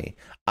make money.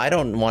 I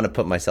don't want to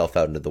put myself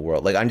out into the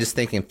world. Like, I'm just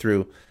thinking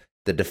through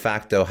the de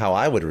facto how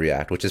I would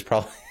react, which is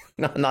probably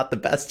not the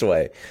best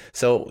way.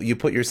 So you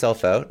put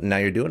yourself out and now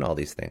you're doing all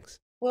these things.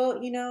 Well,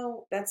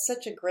 that's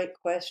such a great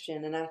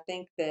question. And I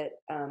think that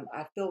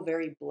I feel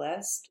very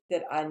blessed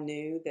that I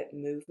knew that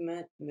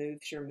movement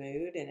moves your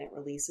mood and it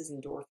releases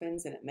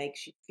endorphins and it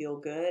makes you feel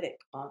good.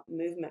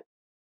 Movement,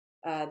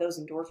 those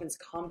endorphins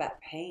combat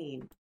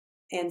pain.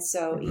 And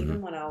so Mm-hmm.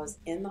 even when I was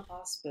in the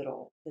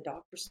hospital, the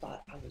doctors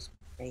thought I was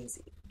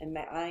crazy. And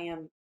I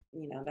am,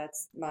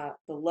 that's the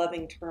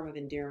loving term of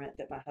endearment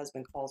that my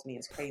husband calls me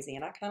is crazy.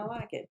 And I kind of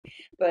like it.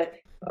 But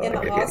I in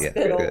like the it. Yeah,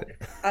 good, hospital, good.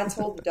 I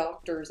told the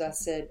doctors, I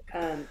said,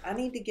 I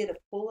need to get a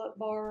pull-up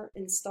bar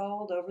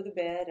installed over the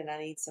bed and I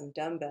need some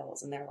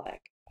dumbbells. And they're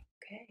like,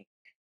 okay.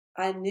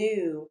 I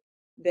knew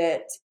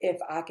that if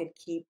I could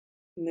keep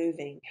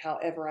moving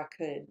however I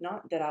could,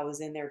 not that I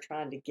was in there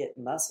trying to get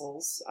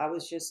muscles, I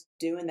was just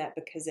doing that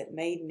because it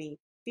made me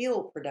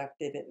feel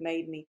productive. It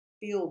made me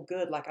feel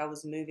good, like I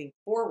was moving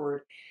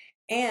forward.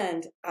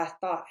 And I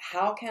thought,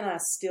 how can I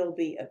still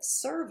be of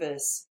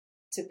service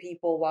to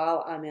people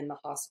while I'm in the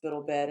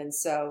hospital bed? And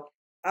so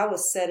I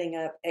was setting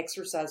up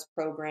exercise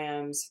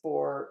programs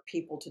for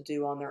people to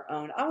do on their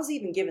own. I was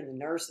even giving the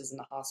nurses in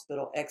the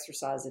hospital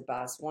exercise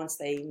advice. Once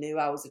they knew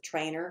I was a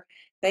trainer,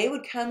 they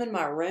would come in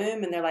my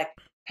room and they're like,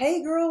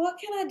 "Hey girl, what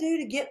can I do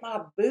to get my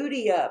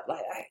booty up?"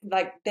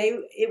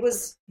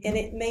 And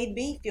it made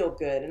me feel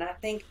good. And I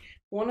think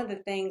one of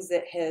the things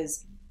that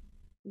has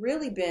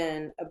really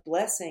been a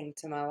blessing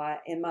to my life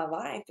in my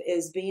life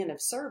is being of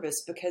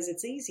service, because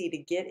it's easy to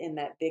get in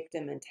that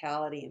victim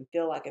mentality and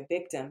feel like a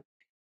victim,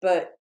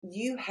 but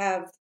you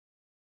have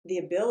the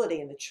ability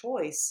and the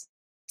choice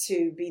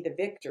to be the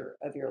victor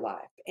of your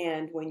life.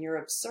 And when you're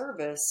of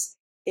service,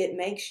 it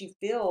makes you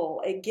feel,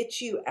 it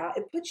gets you out,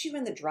 it puts you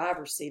in the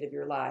driver's seat of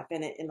your life,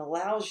 and it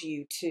allows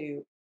you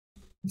to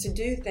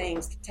do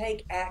things, to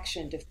take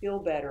action, to feel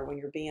better when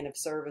you're being of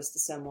service to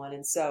someone.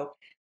 And so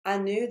I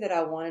knew that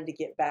I wanted to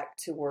get back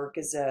to work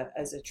as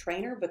a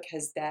trainer,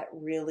 because that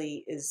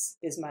really is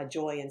my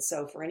joy. And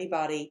so for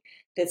anybody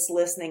that's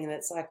listening and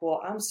that's like,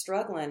 well, I'm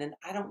struggling and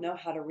I don't know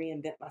how to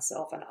reinvent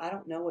myself and I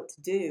don't know what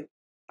to do,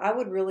 I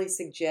would really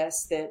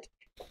suggest that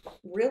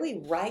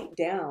really write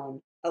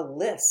down a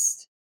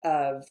list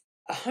of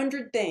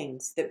 100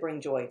 things that bring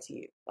joy to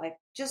you. Like,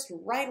 just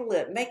write a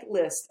list, make a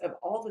list of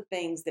all the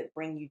things that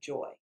bring you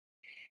joy.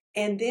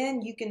 And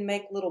then you can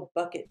make little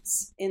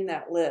buckets in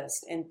that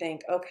list and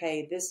think,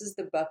 okay, this is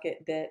the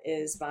bucket that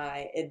is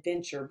my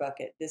adventure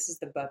bucket. This is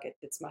the bucket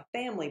that's my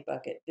family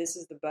bucket. This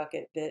is the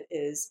bucket that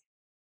is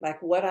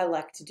like what I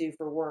like to do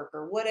for work,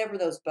 or whatever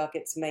those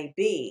buckets may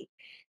be.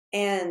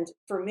 And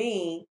for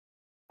me,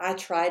 I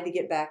tried to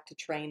get back to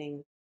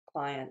training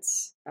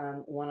clients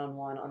one on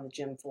one on the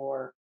gym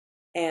floor.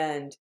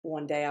 And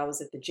one day I was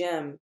at the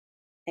gym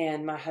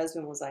and my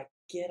husband was like,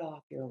 "Get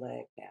off your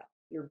leg now.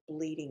 You're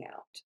bleeding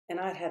out." And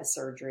I'd had a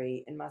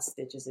surgery and my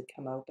stitches had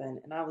come open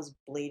and I was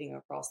bleeding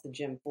across the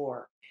gym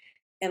floor.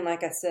 And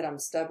like I said, I'm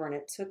stubborn.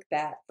 It took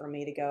that for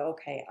me to go,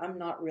 okay, I'm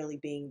not really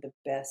being the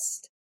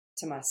best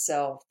to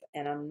myself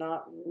and I'm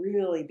not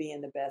really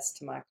being the best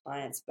to my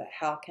clients, but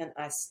how can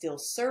I still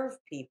serve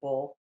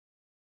people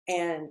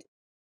and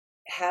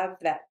have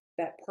that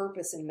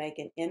purpose and make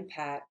an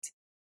impact?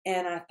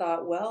 And I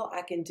thought, well,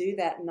 I can do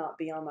that and not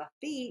be on my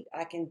feet.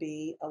 I can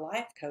be a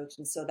life coach.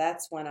 And so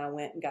that's when I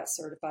went and got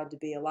certified to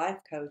be a life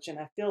coach. And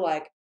I feel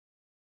like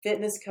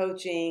fitness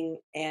coaching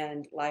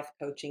and life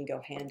coaching go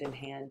hand in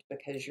hand,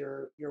 because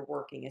you're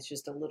working. It's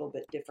just a little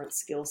bit different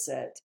skill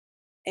set.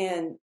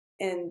 And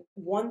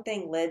one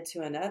thing led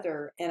to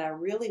another, and I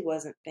really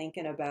wasn't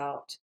thinking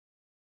about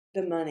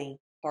the money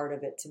part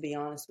of it, to be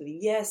honest with you.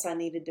 Yes, I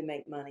needed to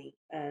make money,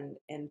 and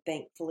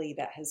thankfully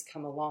that has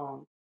come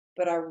along.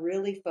 But I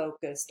really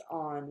focused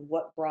on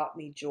what brought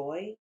me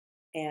joy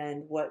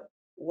and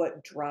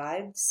what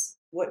drives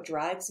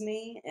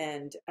me.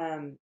 And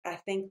I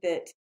think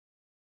that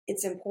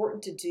it's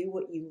important to do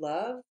what you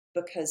love,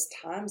 because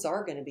times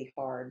are going to be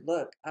hard.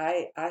 Look,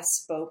 I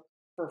spoke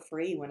for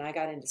free when I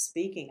got into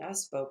speaking. I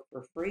spoke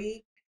for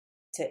free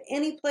to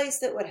any place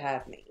that would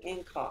have me,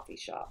 in coffee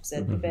shops,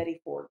 at the Mm-hmm.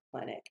 Betty Ford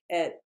Clinic,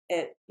 at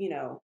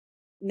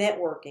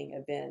networking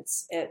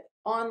events, at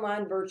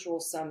online virtual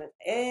summit,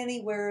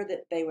 anywhere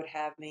that they would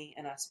have me,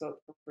 and I spoke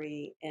for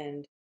free.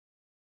 And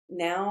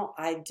now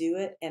I do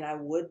it, and I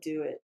would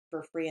do it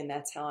for free, and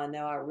that's how I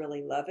know I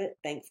really love it.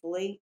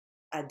 Thankfully,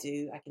 I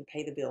do. I can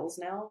pay the bills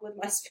now with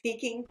my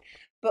speaking,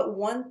 but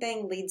one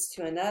thing leads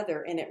to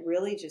another, and it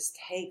really just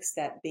takes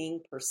that being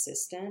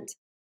persistent,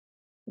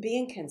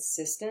 being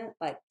consistent,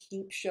 like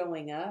keep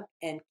showing up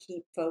and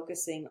keep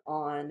focusing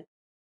on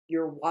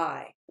your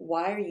why.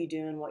 Why are you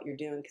doing what you're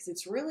doing? Because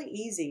it's really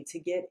easy to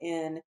get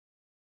in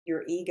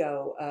your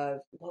ego of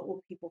what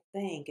will people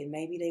think, and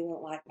maybe they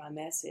won't like my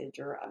message,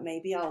 or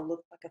maybe I'll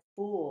look like a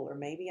fool, or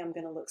maybe I'm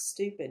going to look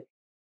stupid.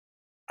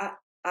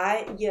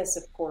 I yes,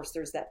 of course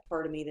there's that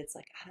part of me that's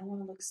like, I don't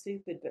want to look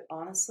stupid, but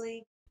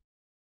honestly,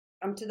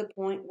 I'm to the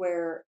point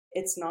where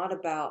it's not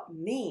about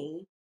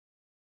me.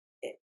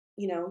 it,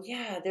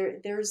 yeah,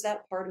 there's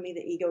that part of me,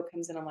 the ego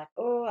comes in. I'm like,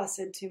 oh, I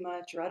said too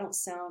much, or I don't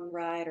sound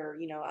right, or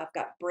I've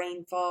got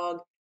brain fog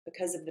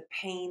because of the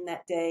pain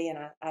that day, and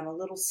I'm a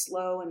little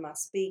slow in my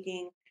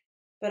speaking.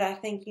 But I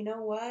think, you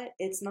know what?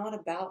 It's not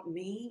about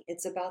me.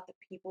 It's about the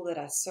people that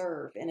I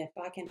serve. And if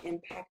I can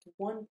impact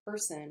one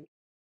person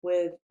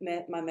with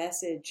my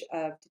message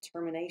of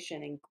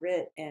determination and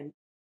grit, and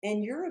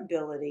your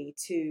ability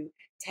to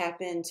tap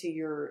into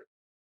your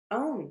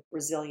own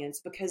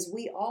resilience, because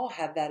we all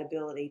have that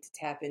ability to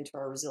tap into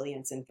our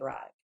resilience and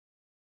thrive.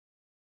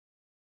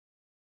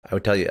 I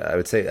would tell you,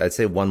 I'd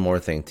say one more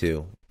thing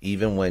too.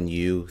 Even when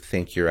you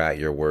think you're at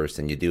your worst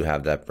and you do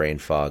have that brain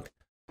fog,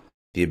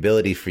 the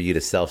ability for you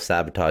to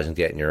self-sabotage and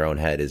get in your own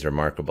head is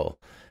remarkable.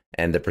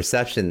 And the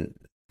perception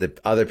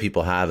that other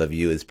people have of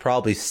you is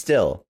probably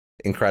still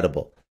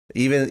incredible.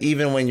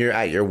 Even when you're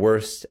at your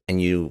worst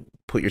and you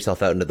put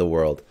yourself out into the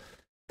world,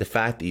 the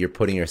fact that you're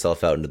putting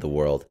yourself out into the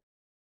world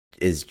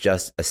is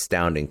just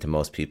astounding to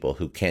most people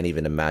who can't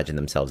even imagine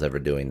themselves ever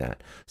doing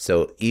that.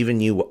 So even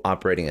you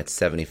operating at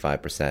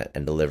 75%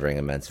 and delivering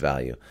immense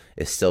value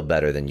is still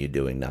better than you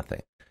doing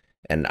nothing.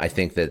 And I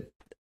think that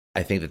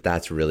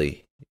that's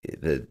really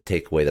the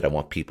takeaway that I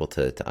want people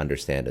to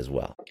understand as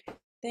well.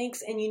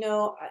 Thanks. And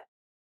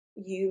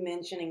you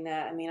mentioning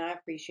that, I mean, I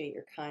appreciate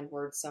your kind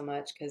words so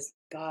much, because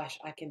gosh,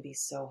 I can be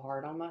so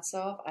hard on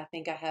myself. I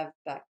think I have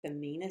like the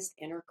meanest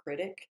inner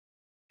critic.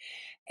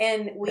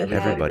 And we have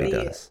Everybody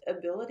the does.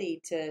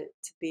 ability to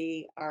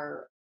be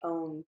our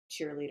own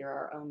cheerleader,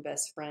 our own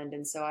best friend.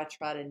 And so I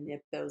try to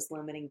nip those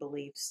limiting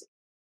beliefs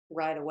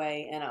right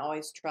away. And I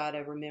always try to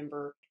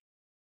remember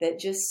that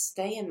just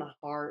stay in my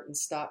heart and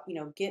stop,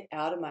 get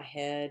out of my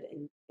head,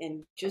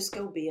 and just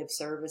go be of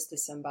service to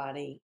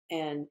somebody.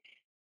 And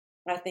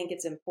I think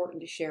it's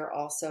important to share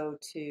also,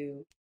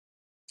 to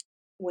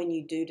when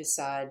you do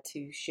decide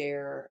to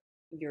share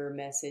your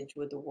message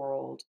with the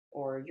world,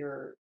 or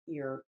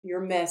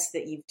your mess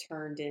that you've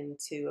turned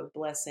into a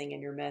blessing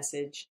in your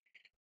message.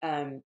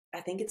 I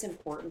think it's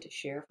important to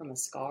share from a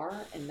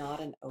scar and not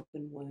an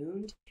open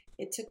wound.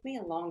 It took me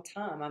a long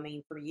time. I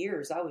mean, for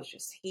years I was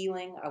just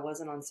healing. I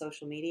wasn't on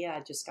social media.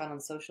 I just got on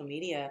social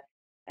media,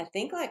 I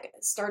think, like,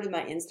 started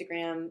my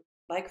Instagram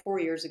like 4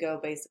 years ago,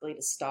 basically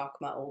to stalk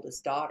my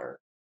oldest daughter.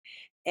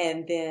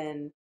 And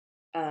then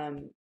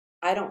um,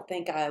 I don't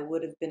think I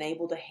would have been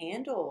able to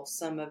handle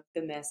some of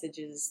the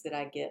messages that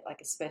I get,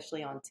 like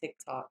especially on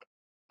TikTok.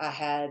 I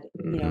had,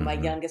 my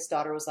Mm-hmm. youngest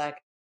daughter was like,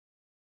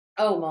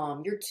 "Oh,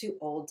 mom, you're too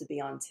old to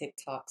be on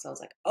TikTok." So I was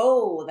like,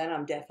 "Oh, then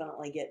I'm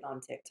definitely getting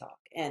on TikTok."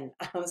 And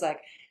I was like,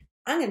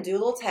 I'm going to do a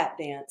little tap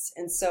dance.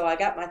 And so I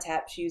got my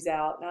tap shoes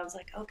out, and I was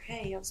like,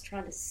 okay, I was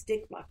trying to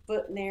stick my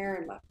foot in there,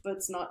 and my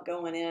foot's not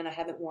going in. I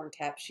haven't worn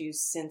tap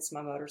shoes since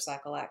my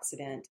motorcycle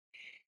accident.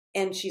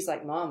 And she's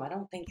like, Mom, I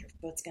don't think your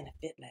foot's going to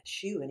fit in that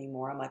shoe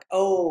anymore. I'm like,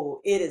 oh,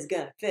 it is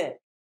going to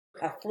fit.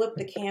 I flipped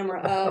the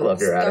camera I up,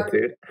 love your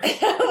attitude. I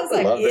was I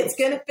like, love it's it.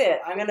 going to fit.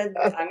 I'm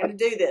going to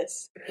do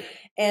this.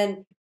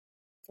 And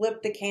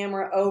flipped the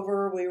camera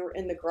over. We were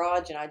in the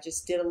garage, and I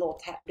just did a little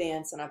tap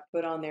dance, and I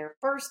put on there,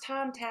 first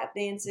time tap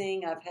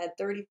dancing. I've had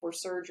 34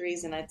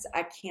 surgeries, and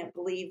I can't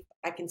believe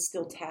I can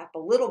still tap a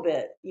little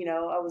bit.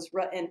 I was,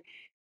 and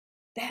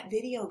that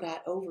video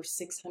got over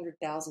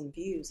 600,000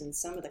 views, and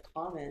some of the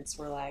comments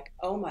were like,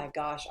 "Oh my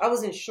gosh." I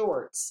was in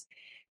shorts,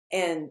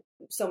 and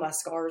so my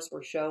scars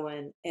were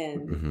showing,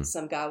 and Mm-hmm.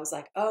 some guy was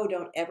like, "Oh,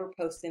 don't ever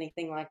post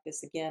anything like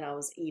this again." I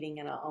was eating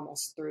and I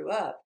almost threw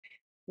up.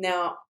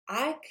 Now,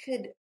 I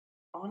could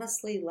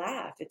honestly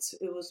laugh. It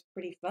was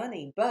pretty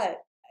funny,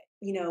 but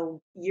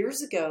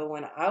years ago,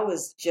 when I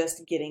was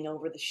just getting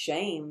over the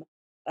shame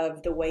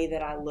of the way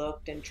that I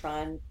looked, and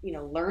trying,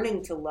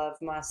 learning to love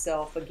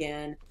myself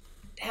again,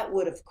 that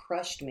would have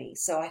crushed me.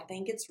 So I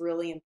think it's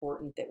really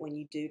important that when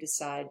you do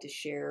decide to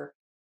share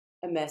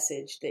a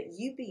message, that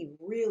you be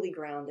really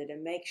grounded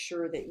and make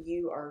sure that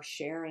you are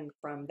sharing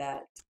from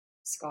that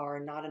scar,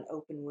 not an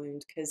open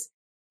wound, because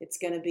it's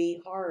going to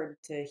be hard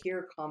to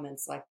hear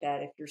comments like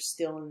that if you're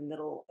still in the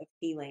middle of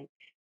healing.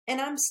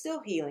 And I'm still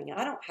healing.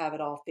 I don't have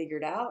it all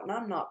figured out, and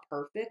I'm not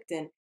perfect.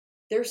 And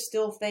there's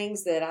still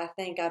things that I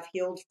think I've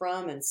healed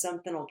from, and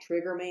something will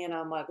trigger me, and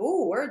I'm like,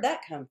 "Ooh, where'd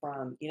that come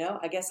from?"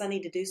 I guess I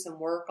need to do some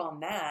work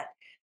on that.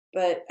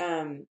 but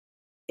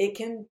it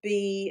can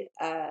be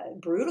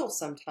brutal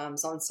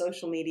sometimes on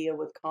social media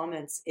with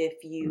comments if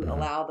you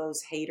allow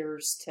those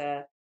haters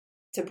to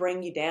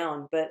bring you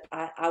down. But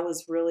I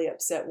was really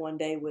upset one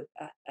day with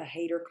a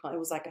hater. It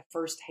was like a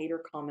first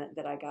hater comment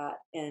that I got,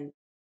 and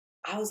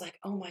I was like,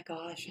 "Oh my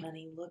gosh,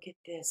 honey, look at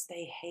this!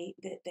 They hate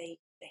that they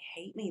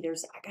hate me.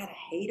 I got a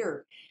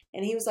hater,"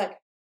 and he was like,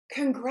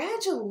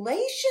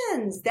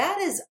 "Congratulations! That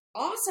is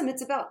awesome.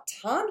 It's about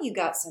time you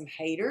got some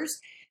haters.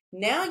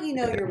 Now you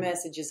know your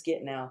message is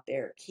getting out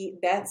there.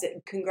 That's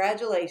it.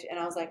 Congratulations!" And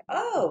I was like,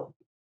 "Oh,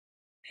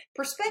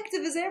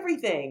 perspective is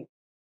everything."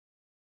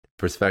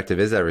 Perspective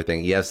is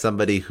everything. You have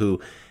somebody who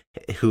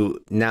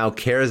now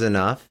cares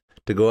enough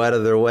to go out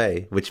of their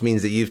way, which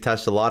means that you've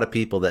touched a lot of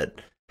people that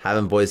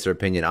haven't voiced their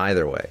opinion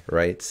either way,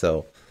 right?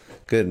 So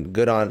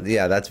good on,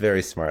 yeah, that's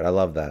very smart. I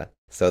love that.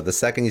 So the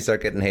second you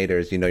start getting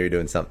haters, you know you're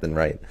doing something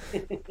right.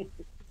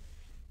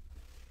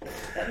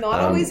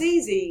 Not always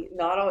easy.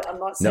 I'm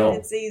not saying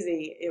it's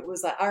easy. It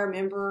was like, I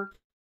remember,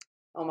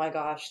 oh my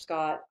gosh,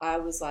 Scott, I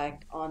was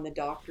like on the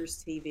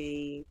doctor's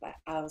TV.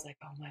 I was like,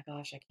 oh my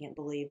gosh, I can't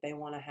believe they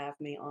want to have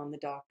me on the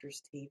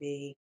doctor's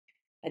TV.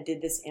 I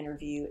did this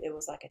interview. It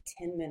was like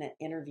a 10-minute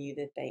interview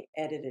that they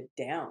edited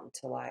down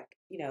to, like,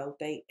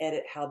 they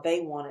edit how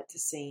they want it to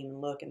seem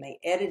and look. And they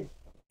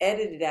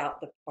edited out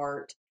the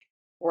part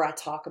where I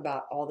talk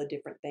about all the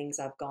different things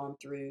I've gone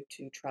through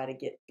to try to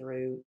get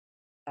through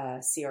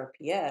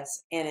CRPS,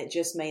 and it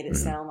just made it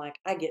sound like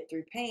I get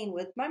through pain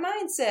with my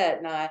mindset,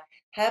 and I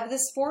have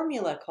this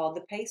formula called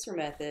the PACER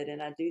method,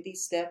 and I do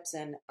these steps,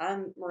 and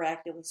I'm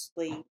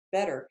miraculously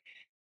better.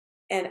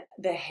 And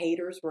the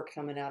haters were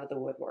coming out of the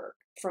woodwork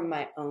from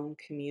my own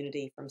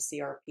community, from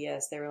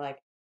CRPS. They were like,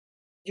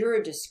 "You're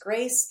a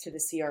disgrace to the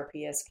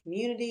CRPS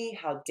community.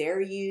 How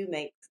dare you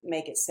make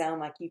it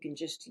sound like you can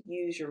just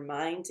use your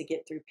mind to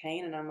get through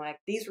pain?" And I'm like,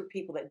 these were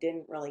people that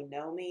didn't really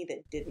know me,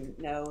 that didn't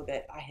know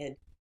that I had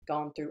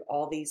gone through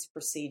all these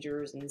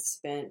procedures and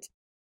spent,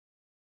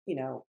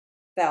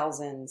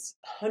 thousands,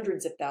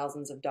 hundreds of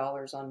thousands of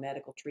dollars on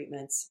medical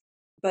treatments.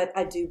 But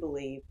I do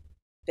believe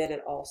that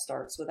it all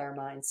starts with our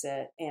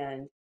mindset.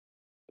 And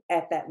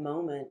at that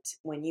moment,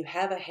 when you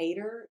have a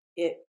hater,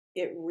 it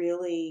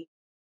really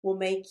will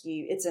make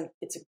you, it's a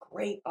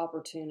great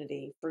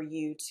opportunity for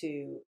you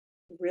to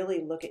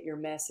really look at your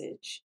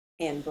message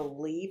and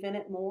believe in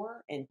it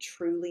more and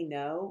truly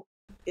know,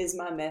 is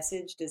my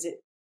message,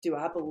 do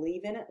I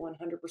believe in it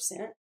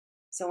 100%?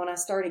 So when I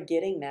started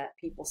getting that,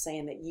 people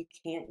saying that you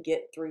can't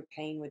get through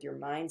pain with your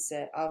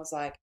mindset, I was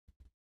like,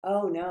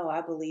 oh no,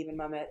 I believe in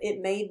my message. It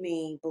made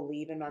me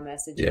believe in my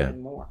message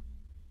even more.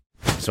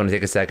 Just want to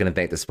take a second and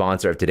thank the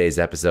sponsor of today's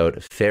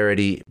episode,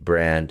 Faherty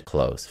Brand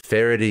Clothes.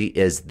 Faherty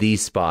is the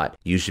spot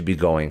you should be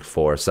going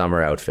for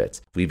summer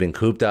outfits. We've been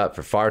cooped up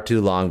for far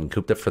too long, been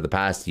cooped up for the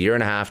past year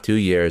and a half, 2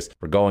 years.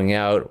 We're going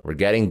out, we're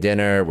getting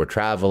dinner, we're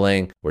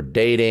traveling, we're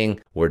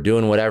dating, we're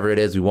doing whatever it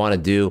is we want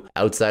to do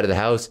outside of the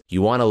house.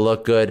 You want to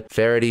look good,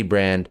 Faherty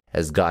Brand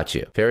has got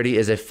you. Faherty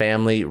is a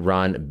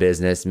family-run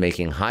business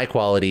making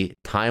high-quality,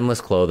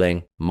 timeless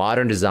clothing,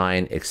 modern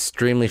design,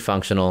 extremely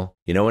functional.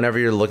 Whenever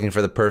you're looking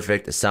for the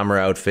perfect summer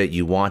outfit,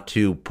 you want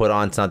to put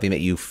on something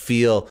that you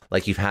feel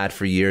like you've had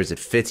for years. It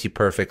fits you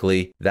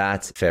perfectly.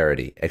 That's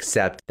Faherty.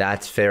 Except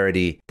that's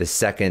Faherty the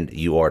second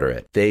you order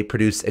it. They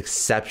produce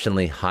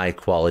exceptionally high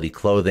quality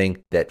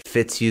clothing that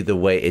fits you the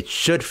way it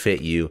should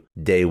fit you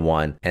day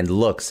one and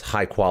looks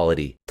high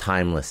quality,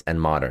 timeless, and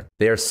modern.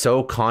 They are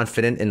so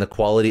confident in the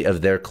quality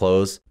of their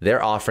clothes.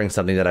 They're offering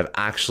something that I've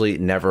actually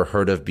never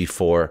heard of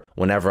before.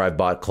 Whenever I've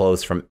bought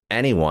clothes from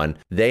anyone,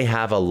 they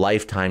have a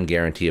lifetime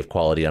guarantee of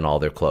quality on all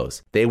their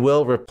clothes. They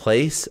will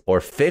replace or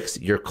fix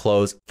your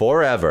clothes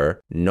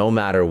forever, no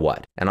matter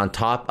what. And on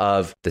top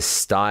of the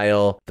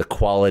style, the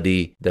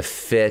quality, the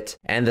fit,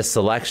 and the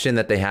selection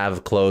that they have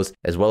of clothes,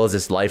 as well as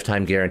this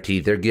lifetime guarantee,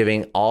 they're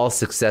giving all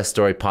Success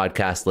Story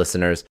podcast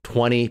listeners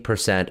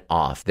 20%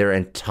 off their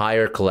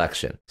entire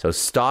collection. So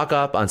stock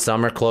up on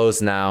summer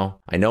clothes now.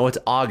 I know it's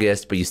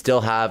August, but you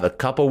still have a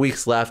couple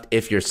weeks left.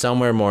 If you're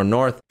somewhere more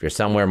north, if you're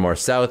somewhere more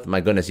south, my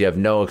goodness, you have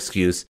no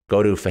excuse.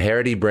 Go to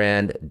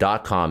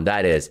fahertybrand.com.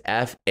 That is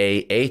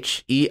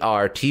FAHERTY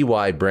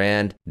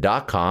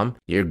brand.com.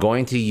 You're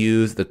going to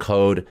use the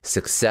code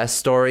Success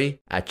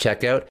Story at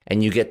checkout,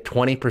 and you get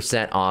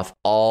 20% off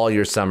all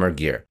your summer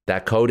gear.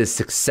 That code is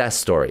Success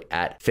Story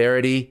at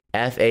Faherty,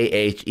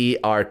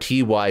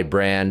 FAHERTY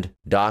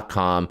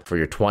brand.com for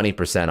your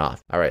 20%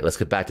 off. All right, let's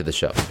get back to the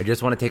show. I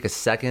just want to take a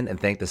second and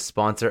thank the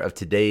sponsor of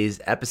today's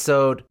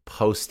episode,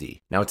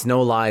 Posty. Now, it's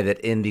no lie that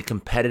in the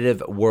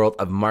competitive world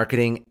of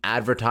marketing,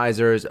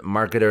 advertisers,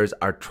 marketers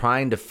are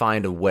trying to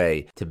find a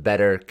way to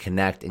better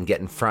connect and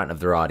get in front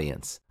of their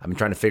audience. I've been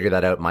trying to figure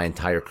that out my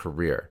entire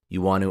career.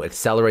 You want to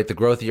accelerate the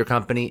growth of your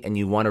company, and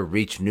you want to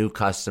reach new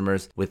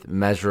customers with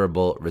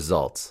measurable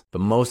results.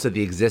 But most of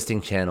the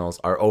existing channels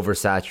are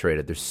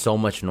oversaturated. There's so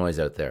much noise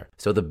out there.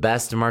 So the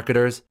best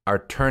marketers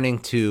are turning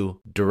to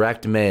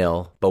direct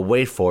mail, but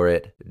wait for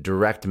it,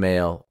 direct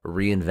mail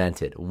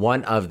reinvented.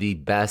 One of the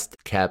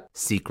best kept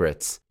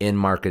secrets in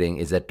marketing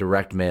is that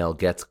direct mail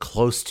gets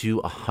close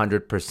to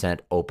 100%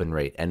 open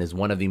rate and is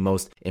one of the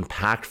most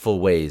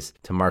impactful ways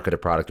to market a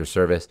product or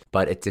service,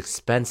 but it's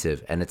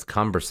expensive and it's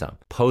cumbersome.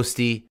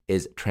 Posty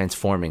is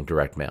transforming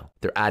direct mail.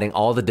 They're adding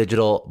all the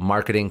digital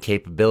marketing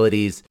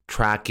capabilities,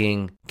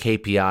 tracking,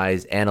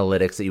 KPIs,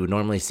 analytics that you would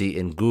normally see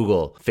in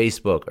Google,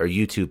 Facebook, or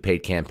YouTube paid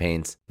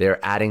campaigns. They're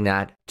adding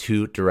that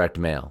to direct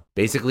mail.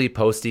 Basically,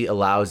 Posty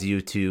allows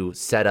you to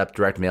set up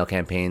direct mail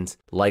campaigns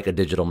like a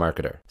digital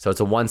marketer. So it's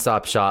a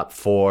one-stop shop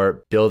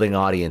for building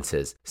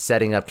audiences,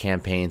 setting up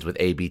campaigns with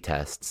A/B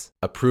tests,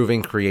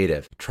 approving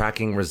creative,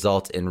 tracking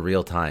results in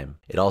real time.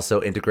 It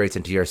also integrates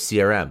into your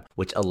CRM,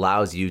 which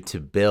allows you to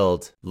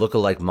build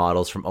lookalike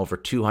models from over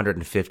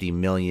 250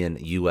 million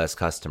US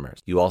customers.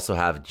 You also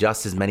have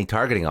just as many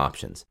targeting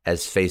options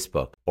as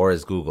Facebook or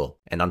as Google.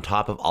 And on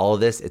top of all of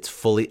this, it's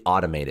fully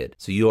automated.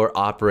 So you are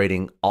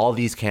operating all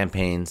these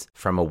campaigns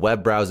from a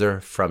web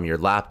browser, from your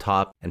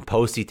laptop, and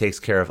Posty takes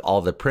care of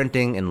all the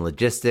printing and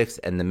logistics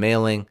and the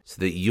mailing so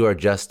that you are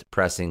just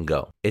pressing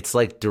go. It's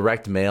like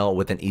direct mail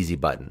with an easy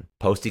button.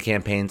 Posty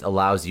campaigns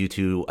allows you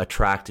to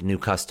attract new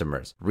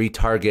customers,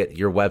 retarget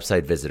your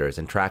website visitors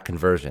and track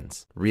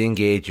conversions,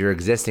 re-engage your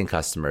existing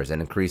customers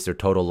and increase their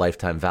total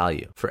lifetime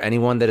value. For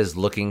anyone that is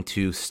looking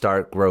to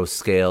start, grow,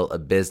 scale a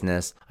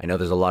business, I know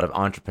there's a lot of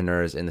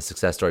entrepreneurs in the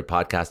Success Story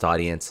podcast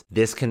audience.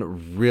 This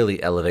can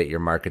really elevate your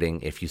marketing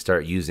if you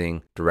start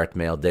using direct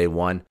mail day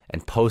one,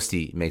 and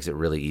Posty makes it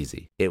really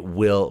easy. It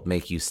will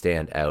make you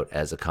stand out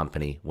as a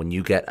company. When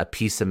you get a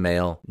piece of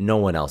mail, no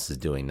one else is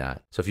doing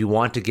that. So if you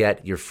want to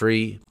get your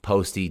free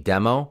Posty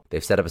demo,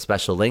 they've set up a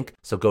special link.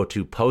 So go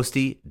to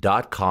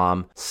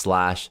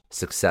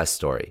posty.com/success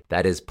story.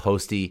 That is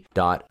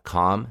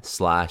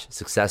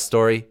posty.com/success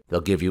story.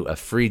 They'll give you a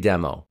free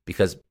demo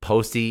because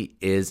Posty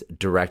is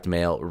direct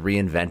mail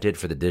reinvented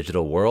for the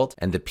digital world,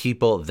 and the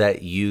people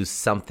that use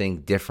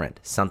something different,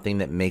 something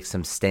that makes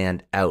them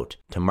stand out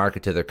to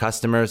market to their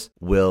customers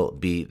will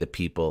be the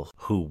people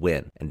who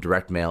win. And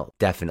direct mail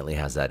definitely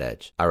has that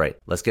edge. All right,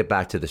 let's get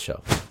back to the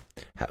show.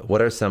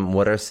 What are some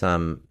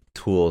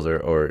tools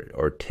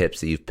or tips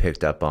that you've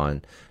picked up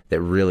on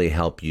that really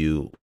help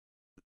you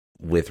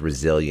with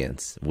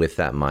resilience, with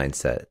that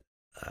mindset?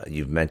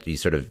 You've mentioned you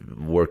sort of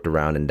worked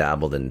around and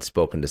dabbled and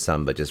spoken to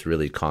some, but just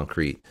really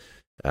concrete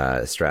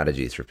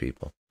strategies for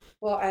people.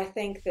 Well, I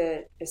think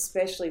that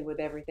especially with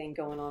everything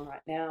going on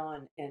right now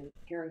and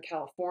here in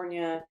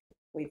California,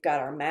 we've got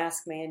our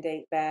mask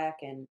mandate back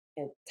and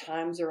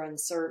times are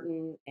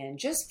uncertain, and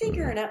just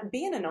figuring out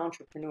being an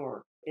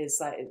entrepreneur is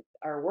like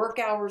our work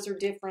hours are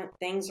different.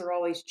 Things are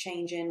always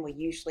changing. We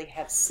usually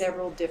have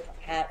several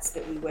different hats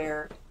that we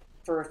wear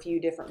for a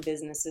few different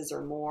businesses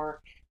or more.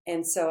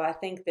 And so I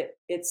think that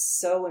it's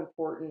so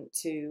important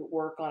to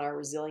work on our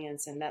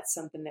resilience, and that's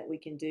something that we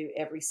can do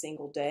every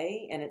single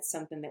day. And it's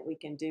something that we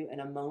can do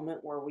in a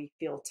moment where we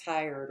feel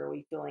tired or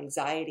we feel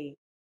anxiety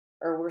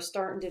or we're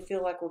starting to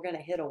feel like we're going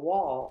to hit a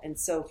wall. And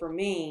so for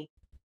me,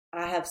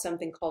 I have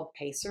something called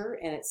PACER,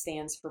 and it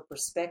stands for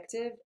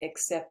Perspective,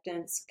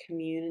 Acceptance,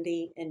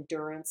 Community,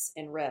 Endurance,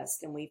 and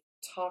Rest. And we've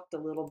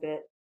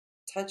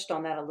touched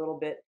on that a little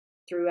bit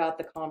throughout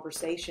the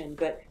conversation.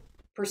 But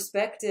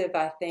perspective,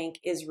 I think,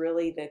 is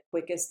really the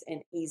quickest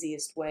and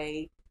easiest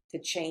way to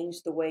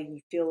change the way you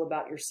feel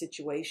about your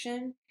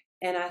situation.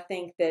 And I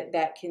think that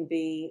that can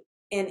be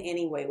in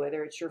any way,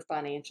 whether it's your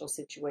financial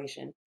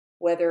situation,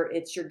 whether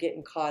it's you're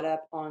getting caught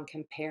up on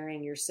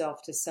comparing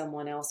yourself to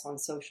someone else on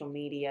social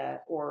media,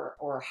 or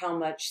how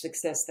much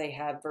success they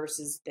have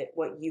versus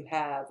what you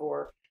have,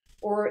 or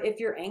if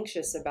you're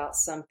anxious about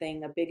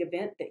something, a big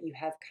event that you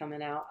have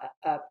coming up.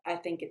 I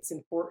think it's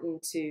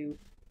important to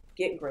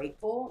get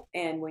grateful.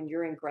 And when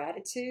you're in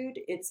gratitude,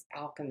 it's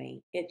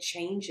alchemy. It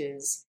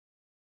changes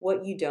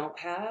what you don't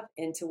have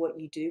into what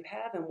you do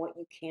have, and what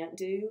you can't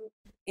do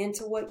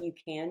into what you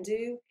can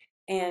do.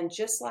 And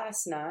just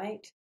last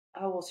night,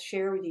 I will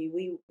share with you,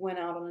 we went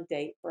out on a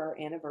date for our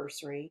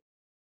anniversary,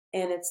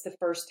 and it's the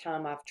first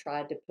time I've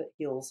tried to put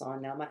heels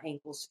on. Now my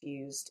ankle's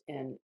fused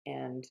and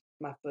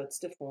my foot's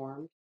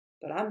deformed,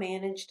 but I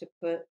managed to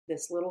put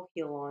this little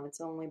heel on.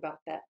 It's only about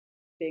that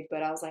big,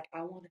 but I was like,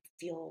 I want to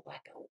feel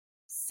like a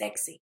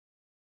sexy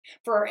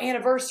for our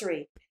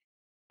anniversary.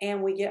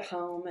 And we get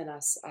home, and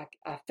I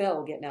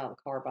fell getting out of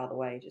the car, by the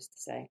way, just to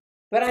say.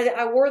 But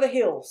I wore the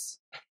heels,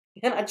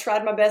 and I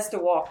tried my best to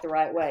walk the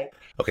right way.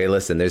 Okay,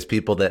 listen, there's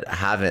people that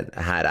haven't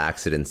had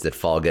accidents that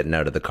fall getting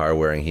out of the car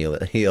wearing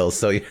heels,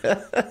 so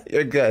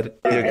you're good.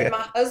 And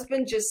my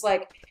husband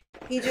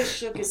he just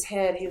shook his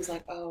head. He was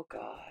like, oh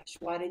gosh,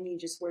 why didn't you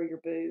just wear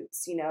your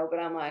boots? But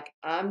I'm like,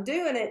 I'm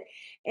doing it.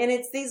 And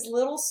it's these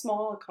little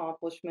small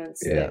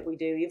accomplishments that we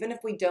do, even if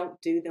we don't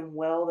do them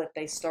well, that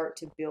they start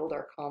to build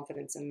our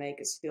confidence and make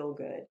us feel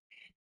good.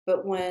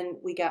 But when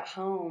we got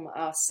home,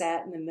 I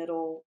sat in the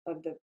middle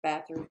of the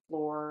bathroom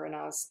floor and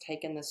I was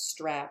taking the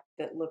strap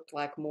that looked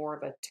like more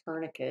of a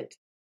tourniquet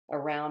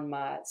around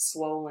my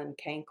swollen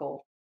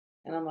cankle.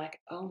 And I'm like,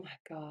 oh my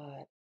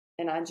God.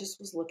 And I just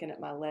was looking at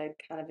my leg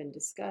kind of in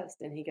disgust.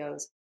 And he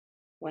goes,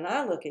 when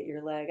I look at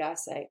your leg, I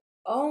say,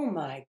 oh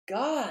my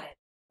God,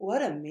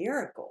 what a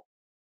miracle.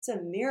 It's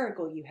a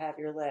miracle you have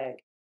your leg.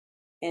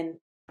 And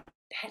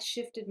that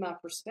shifted my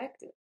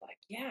perspective. Like,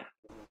 yeah,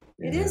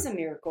 it is a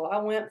miracle. I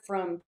went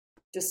from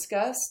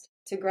disgust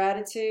to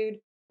gratitude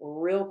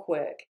real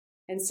quick.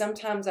 And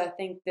sometimes I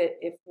think that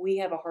if we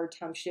have a hard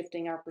time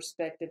shifting our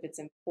perspective, it's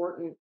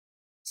important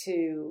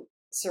to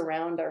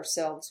surround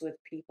ourselves with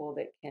people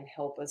that can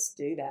help us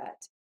do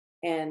that.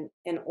 And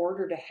in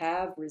order to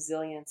have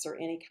resilience or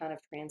any kind of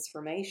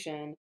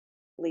transformation,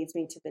 leads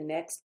me to the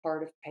next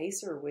part of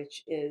Pacer,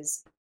 which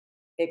is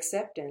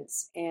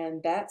acceptance.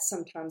 And that's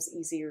sometimes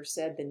easier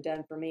said than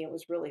done. For me, it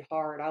was really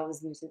hard. I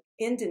was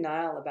in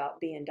denial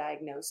about being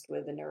diagnosed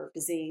with a nerve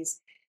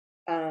disease.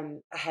 I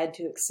had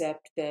to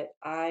accept that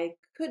I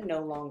could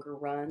no longer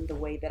run the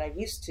way that I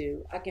used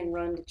to. I can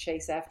run to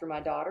chase after my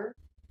daughter.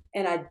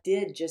 And I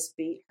did just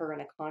beat her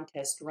in a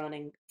contest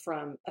running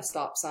from a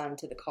stop sign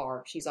to the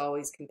car. She's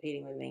always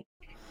competing with me.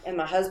 And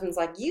my husband's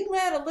like, you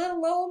let a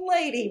little old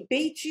lady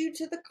beat you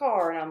to the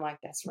car. And I'm like,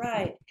 that's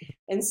right.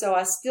 And so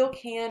I still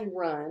can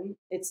run.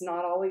 It's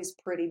not always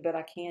pretty, but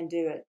I can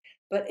do it.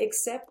 But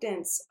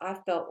acceptance, I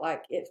felt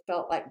like it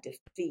felt like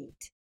defeat.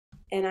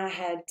 And I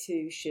had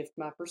to shift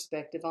my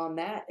perspective on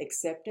that.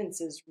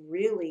 Acceptance is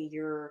really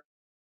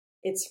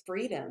it's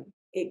freedom.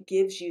 It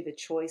gives you the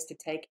choice to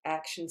take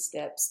action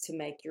steps to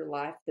make your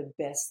life the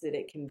best that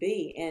it can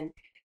be. And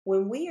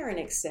when we are in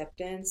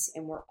acceptance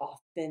and we're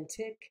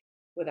authentic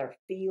with our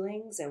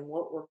feelings and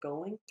what we're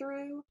going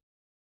through,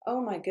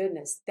 oh my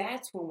goodness,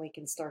 that's when we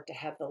can start to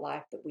have the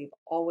life that we've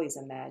always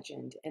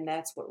imagined. And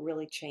that's what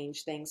really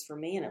changed things for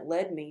me. And it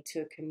led me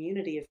to a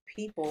community of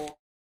people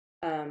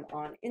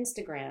on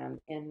Instagram,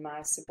 in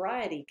my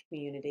sobriety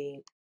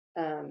community,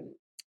 um,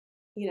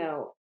 you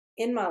know,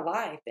 in my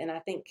life. And I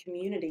think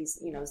communities,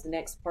 is the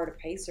next part of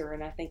Pacer.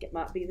 And I think it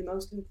might be the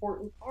most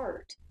important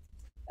part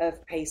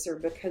of Pacer,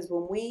 because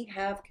when we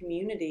have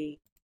community,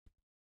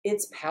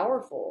 it's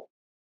powerful.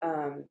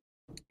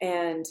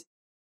 And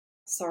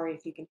sorry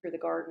if you can hear the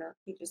gardener.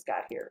 He just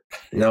got here.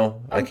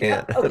 No, I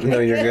can't. Okay, No,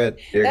 you're good.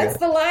 good. You're That's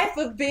good. the life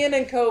of being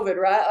in COVID,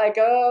 right? Like,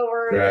 oh,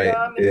 Right.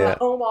 I'm in my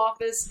home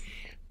office.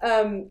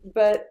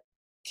 But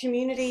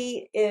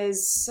community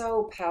is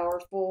so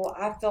powerful.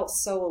 I felt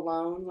so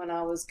alone when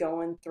I was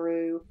going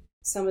through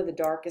some of the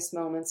darkest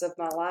moments of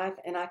my life.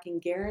 And I can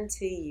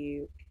guarantee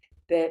you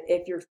that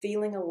if you're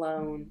feeling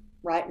alone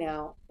right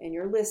now and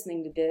you're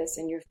listening to this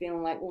and you're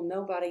feeling like, well,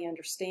 nobody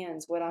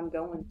understands what I'm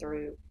going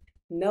through,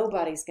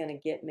 nobody's going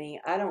to get me,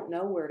 I don't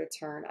know where to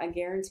turn, I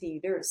guarantee you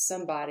there is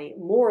somebody,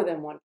 more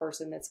than one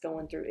person, that's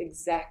going through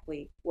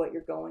exactly what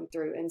you're going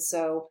through. And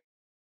so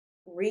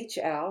reach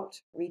out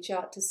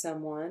to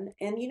someone.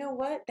 And you know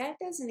what? That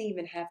doesn't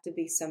even have to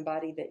be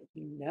somebody that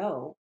you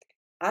know.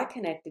 I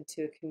connected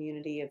to a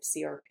community of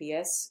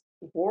CRPS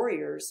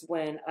warriors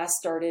when I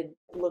started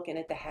looking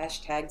at the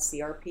hashtag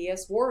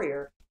CRPS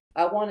warrior.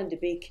 I wanted to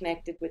be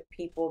connected with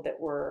people that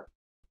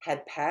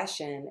had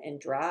passion and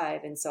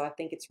drive. And so I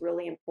think it's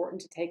really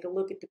important to take a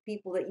look at the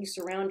people that you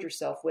surround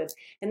yourself with.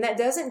 And that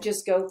doesn't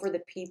just go for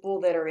the people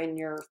that are in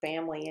your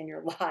family, in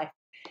your life.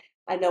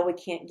 I know we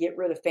can't get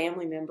rid of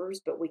family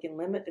members, but we can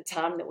limit the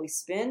time that we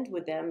spend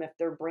with them if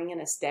they're bringing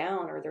us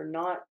down, or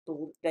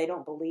they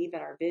don't believe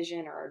in our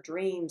vision or our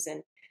dreams.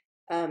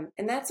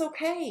 And that's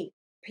okay.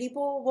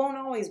 People won't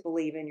always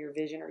believe in your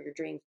vision or your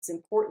dreams. It's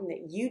important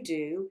that you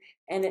do,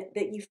 and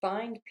that you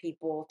find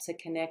people to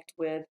connect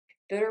with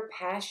that are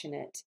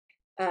passionate.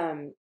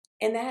 And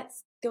that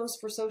goes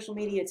for social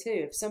media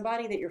too. If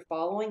somebody that you're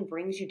following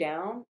brings you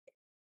down,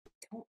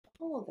 don't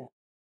follow them.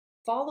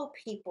 Follow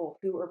people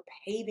who are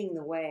paving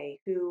the way,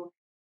 who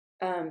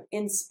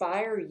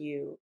inspire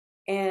you.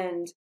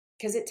 And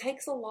because it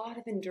takes a lot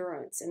of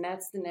endurance, and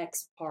that's the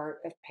next part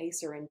of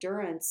Pacer.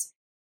 Endurance,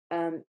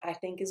 I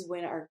think, is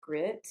when our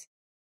grit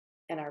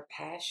and our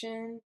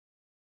passion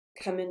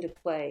come into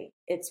play.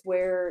 It's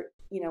where,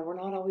 we're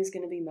not always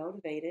going to be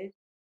motivated,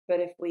 but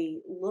if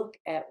we look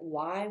at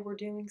why we're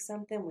doing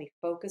something, we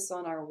focus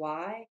on our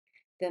why,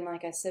 then,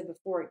 like I said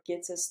before, it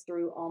gets us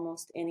through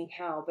almost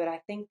anyhow. But I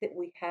think that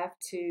we have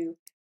to,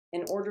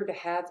 in order to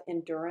have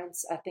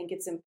endurance, I think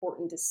it's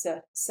important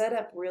to set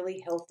up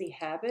really healthy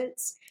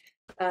habits,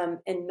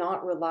 and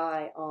not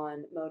rely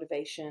on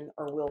motivation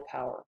or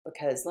willpower.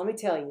 Because let me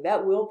tell you,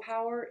 that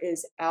willpower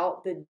is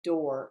out the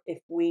door if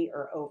we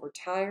are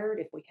overtired,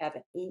 if we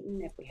haven't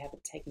eaten, if we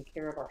haven't taken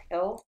care of our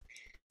health.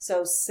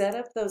 So set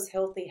up those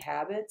healthy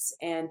habits.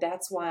 And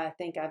that's why I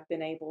think I've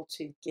been able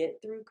to get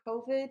through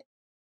COVID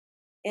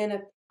in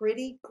a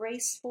pretty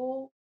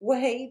graceful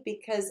way,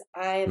 because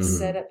I have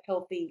set up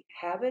healthy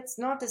habits.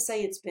 Not to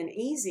say it's been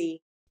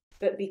easy,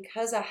 but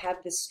because I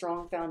have this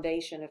strong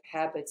foundation of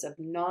habits, of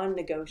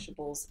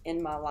non-negotiables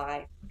in my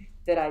life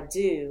that I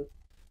do,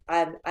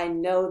 I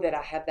know that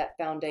I have that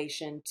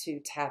foundation to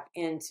tap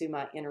into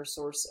my inner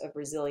source of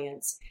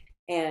resilience,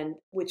 and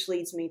which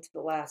leads me to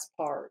the last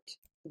part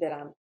that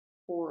I'm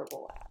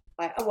horrible at.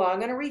 I'm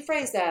going to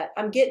rephrase that.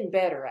 I'm getting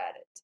better at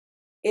it.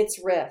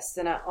 It's rest.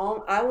 And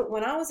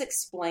when I was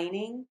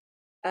explaining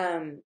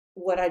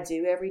what I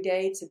do every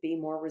day to be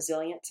more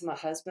resilient to my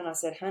husband, I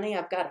said, honey,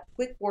 I've got a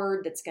quick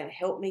word that's going to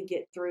help me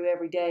get through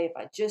every day if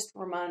I just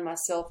remind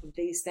myself of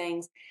these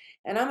things.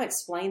 And I'm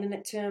explaining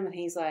it to him, and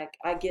he's like,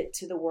 I get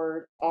to the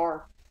word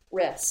R,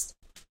 rest.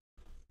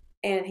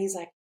 And he's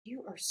like,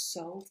 you are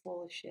so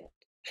full of shit.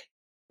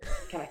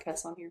 Can I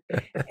cuss on here?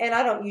 And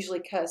I don't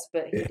usually cuss,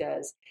 but he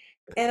does.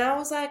 And I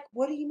was like,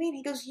 what do you mean?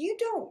 He goes, you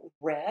don't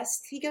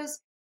rest. He goes,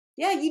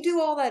 yeah, you do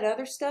all that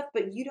other stuff,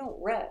 but you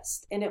don't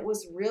rest. And it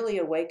was really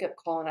a wake up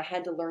call. And I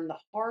had to learn the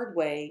hard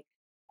way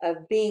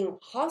of being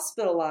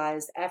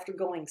hospitalized after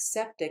going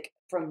septic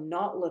from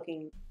not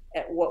looking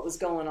at what was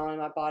going on in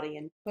my body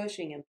and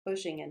pushing and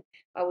pushing. And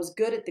I was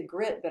good at the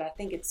grit, but I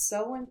think it's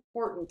so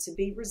important to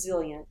be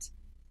resilient.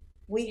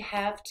 We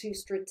have to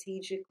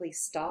strategically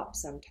stop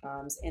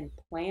sometimes and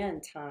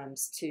plan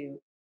times to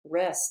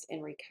rest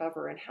and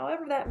recover. And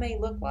however that may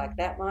look like,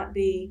 that might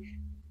be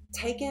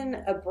taking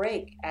a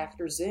break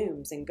after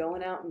Zooms and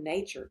going out in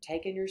nature,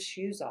 taking your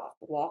shoes off,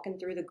 walking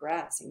through the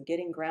grass and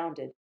getting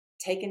grounded,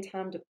 taking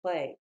time to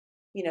play,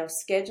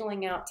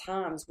 scheduling out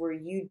times where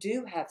you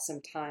do have some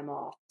time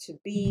off to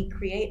be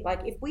create. Like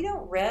if we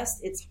don't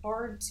rest, it's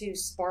hard to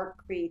spark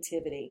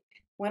creativity.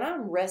 When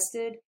I'm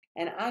rested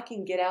and I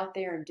can get out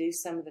there and do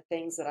some of the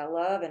things that I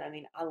love, and I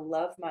mean, I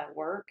love my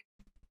work,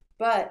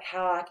 but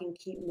how I can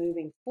keep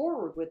moving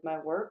forward with my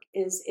work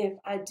is if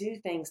I do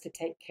things to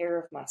take care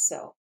of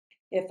myself.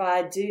 If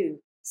I do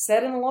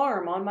set an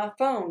alarm on my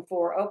phone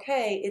for,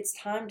 okay, it's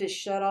time to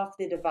shut off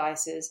the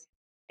devices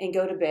and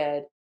go to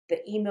bed. The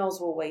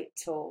emails will wait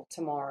till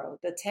tomorrow.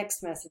 The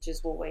text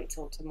messages will wait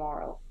till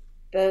tomorrow.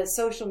 The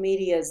social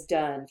media is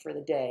done for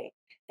the day.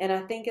 And I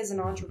think as an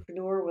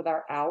entrepreneur with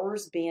our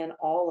hours being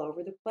all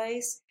over the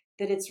place,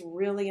 that it's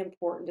really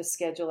important to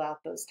schedule out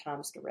those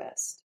times to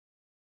rest.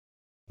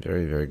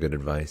 Very, very good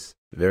advice.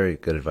 Very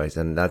good advice.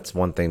 And that's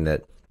one thing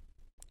that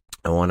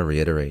I want to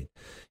reiterate.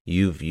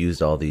 You've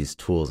used all these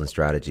tools and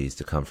strategies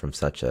to come from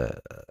such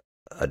a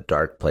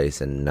dark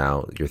place, and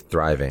now you're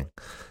thriving.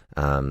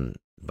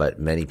 But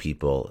many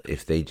people,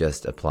 if they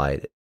just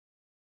applied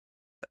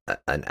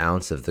an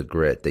ounce of the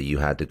grit that you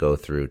had to go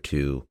through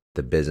to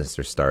the business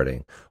they're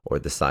starting, or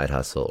the side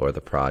hustle, or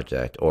the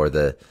project, or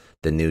the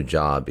new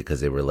job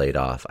because they were laid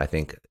off, I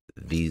think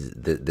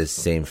this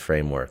same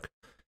framework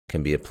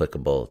can be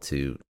applicable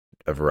to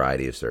a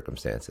variety of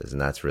circumstances. And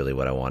that's really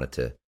what I wanted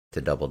to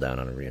double down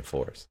on and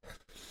reinforce.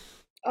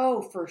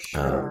 Oh, for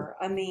sure.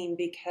 I mean,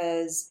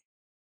 because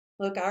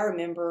look, I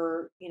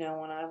remember,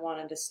 when I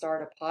wanted to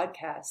start a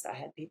podcast, I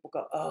had people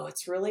go, oh,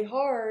 it's really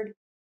hard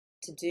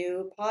to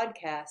do a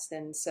podcast.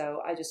 And so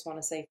I just want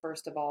to say,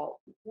 first of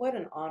all, what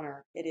an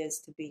honor it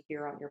is to be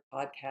here on your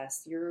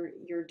podcast.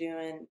 You're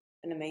doing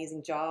an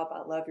amazing job.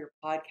 I love your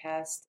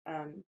podcast.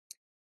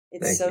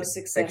 It's Thank so you.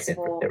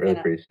 successful. I really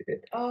appreciate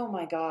it. Oh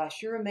my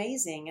gosh, you're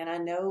amazing. And I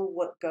know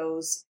what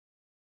goes,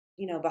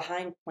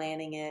 behind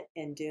planning it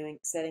and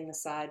setting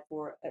aside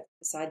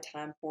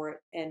time for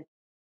it.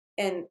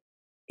 And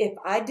if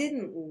I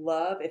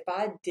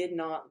did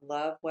not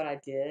love what I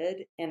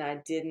did, and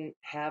I didn't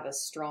have a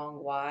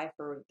strong why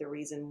for the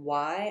reason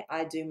why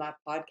I do my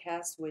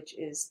podcast, which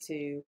is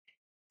to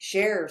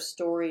share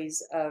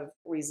stories of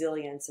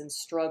resilience and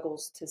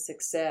struggles to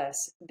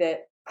success,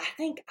 that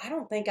I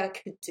don't think I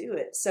could do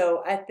it.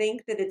 So I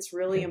think that it's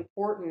really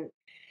important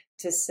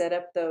to set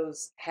up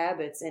those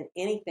habits in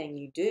anything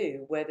you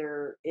do,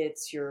 whether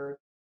it's your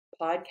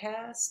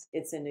podcast,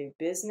 it's a new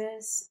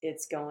business,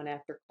 it's going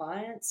after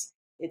clients.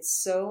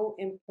 It's so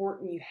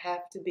important. You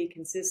have to be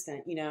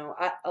consistent.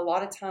 A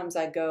lot of times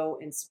I go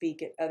and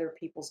speak at other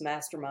people's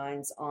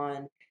masterminds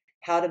on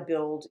how to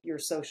build your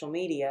social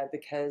media,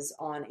 because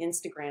on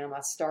Instagram, I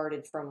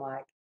started from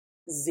like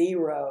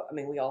zero. I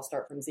mean, we all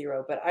start from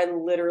zero, but I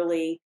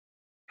literally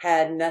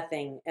had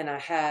nothing. And I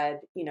had,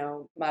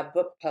 my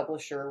book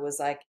publisher was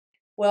like,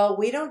 well,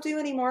 we don't do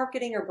any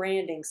marketing or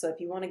branding. So if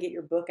you want to get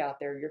your book out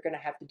there, you're going to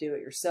have to do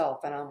it yourself.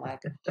 And I'm like,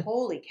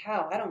 holy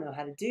cow, I don't know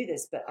how to do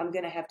this, but I'm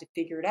going to have to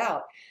figure it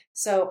out.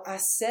 So I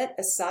set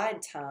aside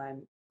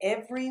time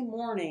every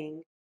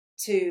morning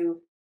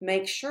to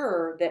make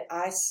sure that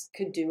I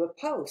could do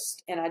a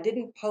post. And I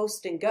didn't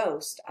post and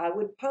ghost. I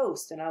would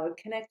post and I would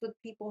connect with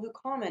people who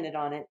commented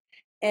on it.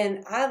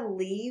 And I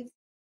leave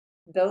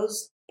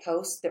those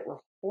posts that were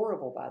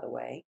horrible, by the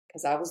way,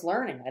 because I was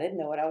learning. I didn't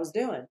know what I was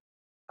doing.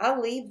 I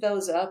leave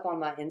those up on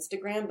my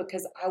Instagram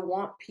because I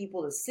want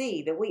people to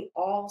see that we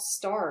all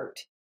start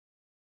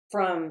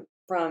from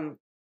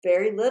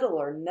very little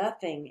or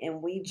nothing,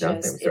 and we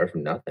Nothing. We start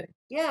from nothing.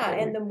 Yeah,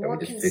 and the more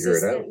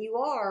consistent you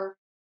are,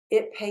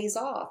 it pays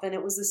off. And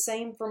it was the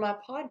same for my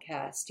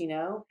podcast.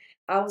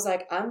 I was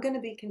like, I'm going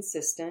to be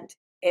consistent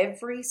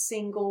every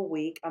single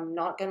week. I'm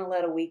not going to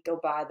let a week go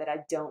by that I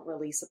don't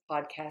release a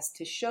podcast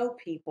to show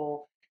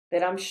people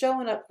that I'm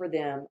showing up for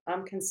them,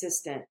 I'm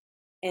consistent,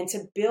 and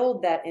to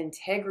build that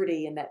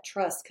integrity and that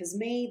trust. Because to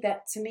me,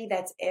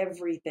 that's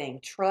everything.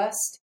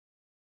 Trust,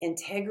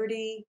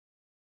 integrity,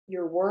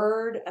 your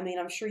word. I mean,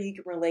 I'm sure you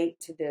can relate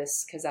to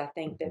this because I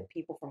think Mhm. that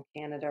people from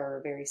Canada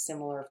are very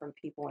similar from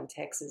people in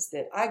Texas.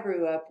 That I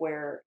grew up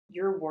where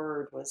your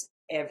word was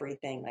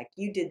everything. Like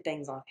you did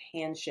things on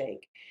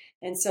handshake.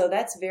 And so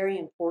that's very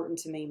important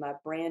to me. My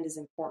brand is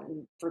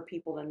important for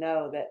people to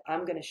know that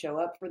I'm going to show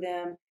up for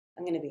them.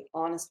 I'm going to be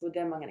honest with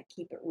them. I'm going to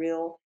keep it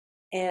real.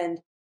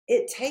 And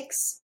it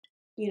takes,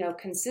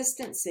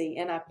 consistency.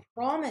 And I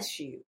promise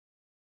you,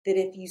 that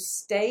if you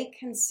stay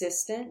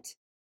consistent,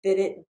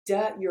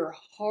 that your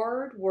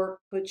hard work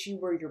puts you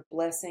where your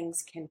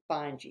blessings can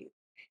find you.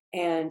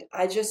 And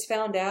I just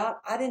found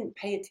out I didn't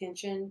pay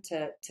attention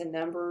to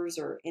numbers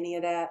or any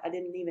of that. I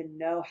didn't even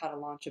know how to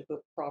launch a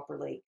book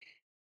properly.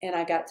 And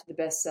I got to the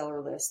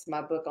bestseller list.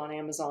 My book on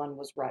Amazon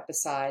was right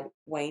beside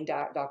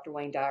Dr.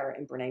 Wayne Dyer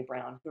and Brene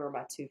Brown, who are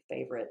my two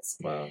favorites.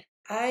 Wow.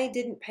 I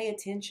didn't pay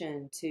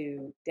attention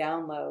to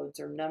downloads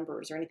or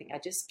numbers or anything. I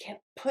just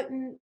kept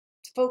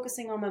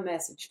focusing on my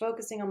message,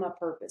 focusing on my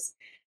purpose.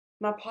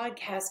 My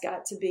podcast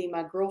got to be,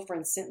 my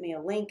girlfriend sent me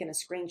a link and a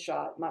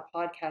screenshot. My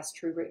podcast,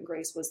 True Grit and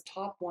Grace, was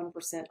top 1%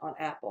 on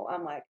Apple.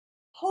 I'm like,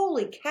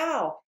 holy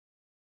cow.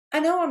 I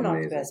know I'm not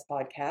the Amazing. best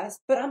podcast,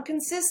 but I'm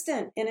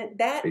consistent. And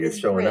that But you're is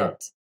showing up.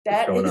 grit. You're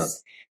That showing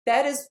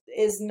up.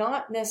 is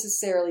not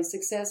necessarily,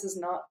 success is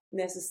not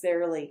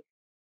necessarily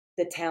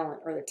the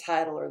talent or the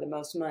title or the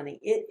most money.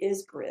 It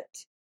is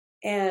grit.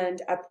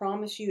 And I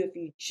promise you, if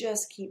you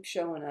just keep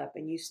showing up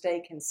and you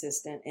stay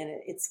consistent, and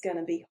it's going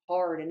to be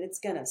hard and it's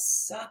going to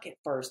suck at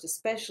first,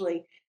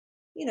 especially,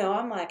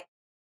 I'm like,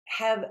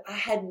 I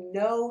had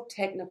no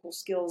technical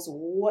skills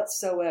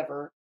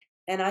whatsoever.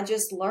 And I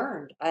just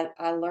learned.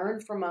 I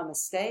learned from my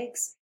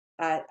mistakes.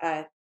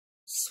 I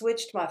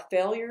switched my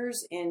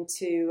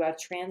I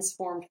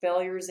transformed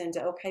failures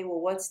into, okay, well,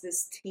 what's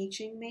this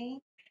teaching me?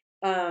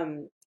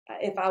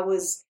 If I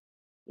was,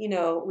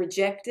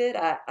 rejected,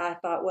 I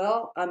thought,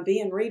 well, I'm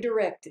being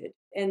redirected.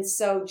 And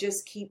so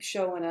just keep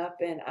showing up.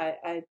 And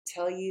I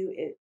tell you,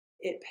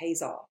 it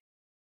pays off.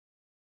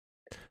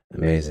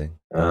 Amazing.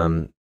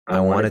 I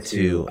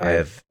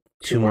have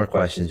two more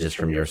questions just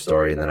from your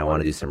story, and then I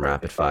want to do some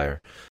rapid fire.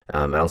 I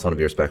also want to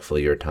be respectful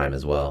of your time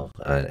as well.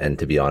 And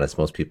to be honest,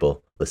 most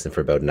people listen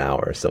for about an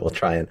hour, so we'll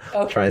try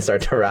and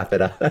start to wrap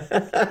it up.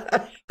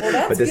 Well,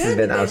 that's but this good has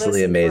been that they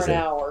absolutely listen for amazing.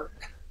 an hour.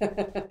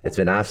 It's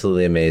been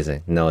absolutely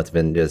amazing. No, it's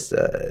been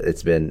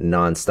it's been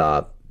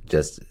nonstop,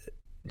 just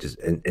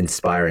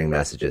inspiring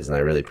messages, and I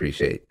really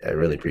appreciate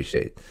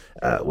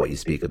what you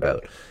speak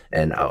about.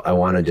 And I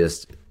want to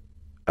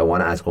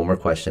ask one more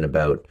question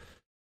about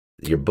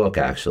your book.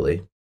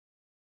 Actually,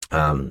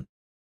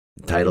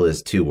 title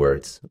is two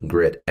words: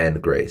 grit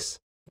and grace.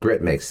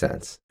 Grit makes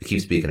sense. We keep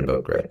speaking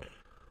about grit.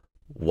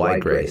 Why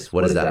grace?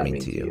 What does that mean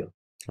to you?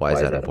 Why is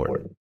that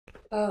important?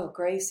 Oh,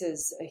 grace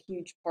is a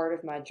huge part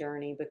of my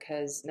journey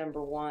because number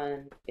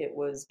one, it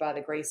was by the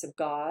grace of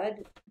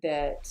God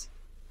that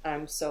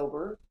I'm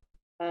sober.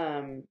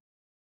 Um,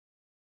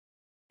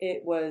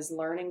 it was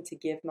learning to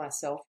give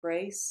myself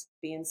grace,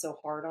 being so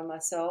hard on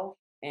myself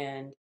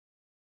and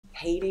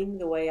hating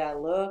the way I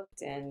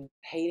looked and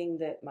hating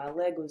that my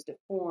leg was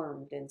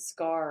deformed and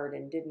scarred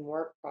and didn't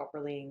work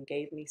properly and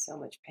gave me so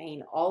much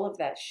pain. All of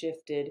that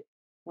shifted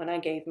when I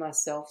gave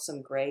myself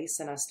some grace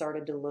and I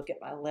started to look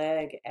at my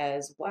leg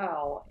as,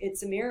 wow,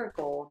 it's a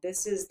miracle.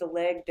 This is the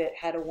leg that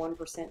had a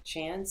 1%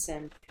 chance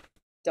and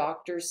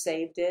doctors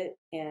saved it.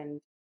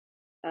 And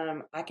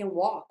I can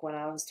walk when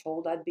I was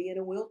told I'd be in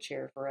a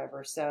wheelchair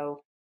forever.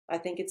 So I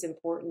think it's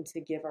important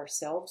to give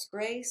ourselves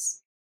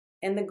grace,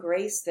 and the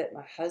grace that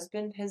my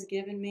husband has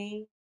given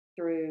me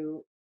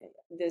through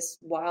this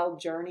wild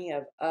journey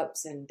of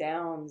ups and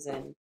downs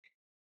and,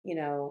 you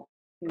know,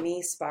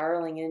 me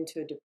spiraling into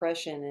a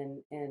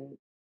depression and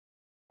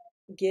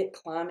get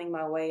climbing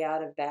my way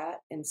out of that.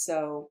 And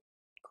so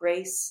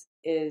grace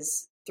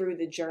is through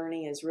the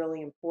journey is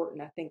really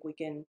important. I think we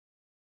can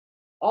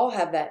all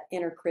have that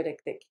inner critic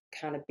that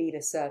kind of beat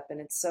us up.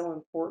 And it's so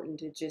important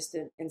to just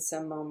in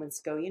some moments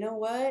go, you know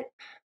what?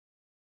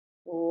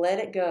 Let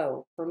it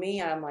go. For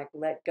me, I'm like,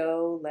 let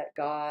go, let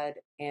God.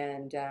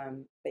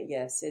 But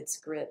yes, it's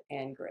grit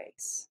and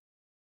grace.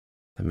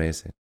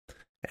 Amazing.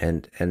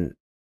 And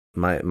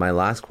my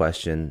last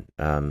question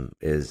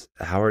is,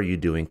 how are you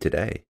doing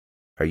today?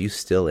 Are you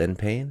still in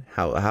pain?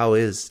 How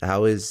is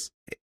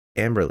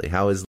Amberly?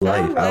 How is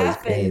life? I'm How is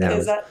laughing pain?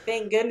 because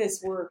thank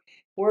goodness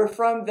we're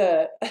from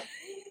the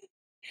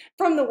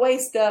from the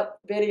waist up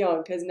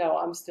video because no,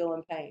 I'm still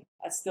in pain.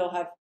 I still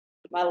have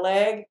my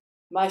leg,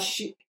 my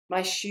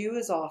shoe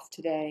is off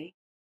today.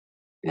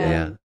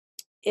 Yeah.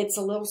 It's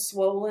a little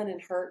swollen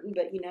and hurting,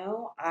 but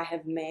I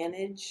have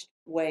managed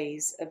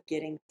ways of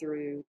getting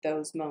through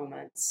those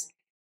moments.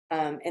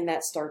 And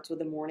that starts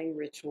with a morning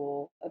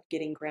ritual of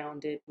getting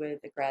grounded with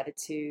a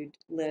gratitude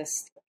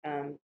list.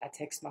 I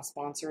text my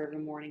sponsor every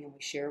morning and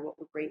we share what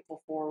we're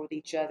grateful for with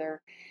each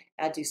other.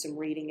 I do some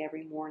reading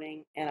every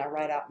morning and I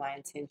write out my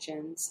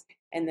intentions.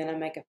 and then I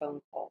make a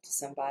phone call to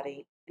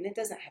somebody. And it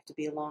doesn't have to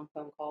be a long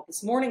phone call.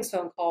 This morning's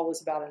phone call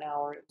was about an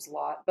hour. It was a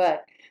lot.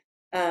 But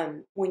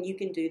when you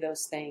can do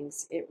those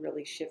things, it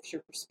really shifts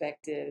your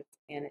perspective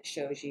and it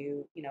shows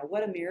you,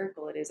 what a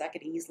miracle it is. I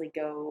could easily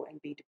go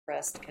and be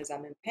depressed because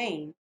I'm in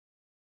pain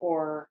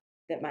or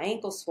that my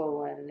ankle's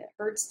swollen and it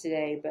hurts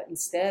today. But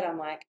instead, I'm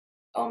like,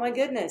 oh my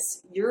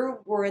goodness,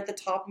 were at the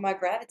top of my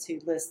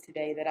gratitude list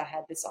today that I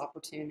had this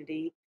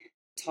opportunity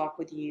to talk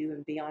with you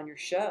and be on your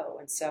show.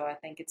 And so I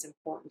think it's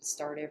important to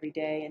start every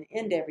day and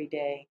end every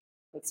day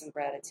with some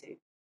gratitude.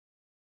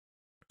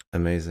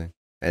 Amazing.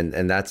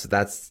 And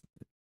that's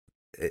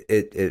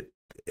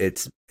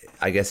it's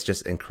I guess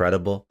just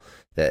incredible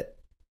that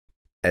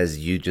as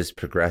you just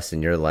progress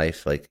in your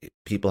life, like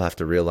people have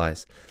to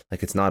realize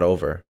like it's not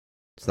over.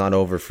 It's not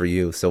over for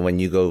you. So when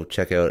you go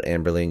check out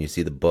Amberly and you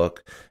see the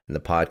book and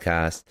the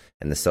podcast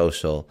and the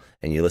social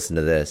and you listen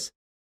to this,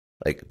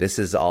 like this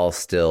is all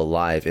still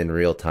live in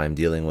real time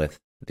dealing with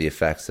the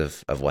effects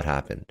of what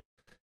happened.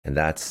 And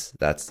that's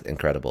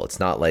incredible. It's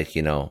not like,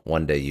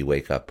 one day you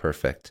wake up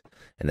perfect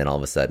and then all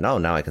of a sudden, oh,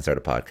 now I can start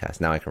a podcast.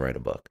 Now I can write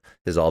a book.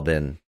 It's all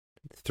been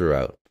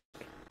throughout.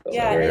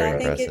 Yeah, and I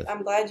think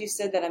I'm glad you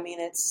said that. I mean,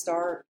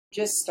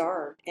 just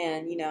start.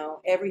 And,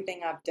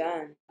 everything I've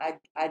done, I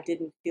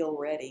didn't feel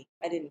ready.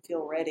 I didn't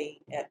feel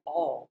ready at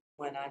all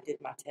when I did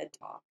my TED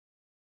Talk.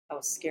 I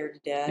was scared to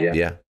death.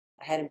 Yeah.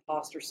 I had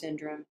imposter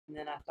syndrome. And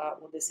then I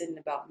thought, well, this isn't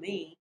about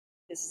me.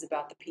 This is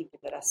about the people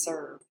that I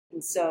serve.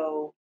 And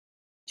so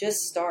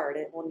just start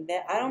it.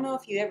 I don't know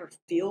if you ever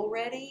feel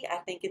ready. I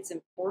think it's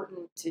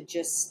important to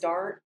just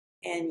start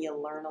and you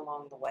learn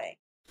along the way.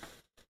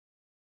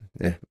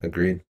 Yeah,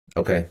 agreed.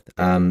 Okay.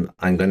 I'm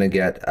going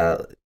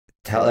to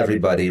tell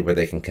everybody where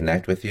they can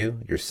connect with you,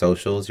 your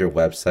socials, your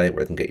website,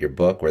 where they can get your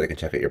book, where they can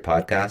check out your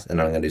podcast,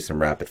 and I'm going to do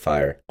some rapid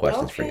fire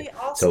questions for you.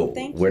 Awesome.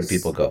 So where do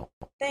people go?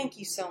 Thank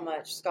you so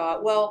much,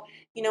 Scott. Well,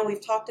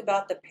 we've talked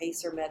about the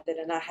PACER method,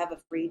 and I have a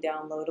free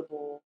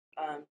downloadable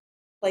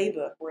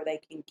playbook where they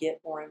can get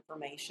more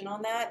information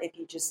on that if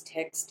you just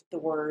text the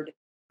word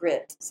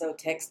GRIT. So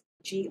text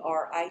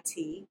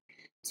GRIT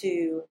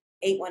to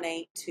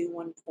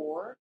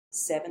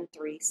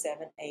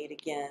 818-214-7378.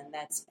 Again,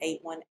 that's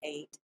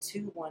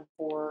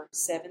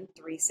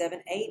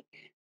 818-214-7378.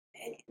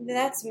 And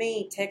that's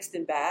me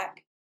texting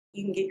back.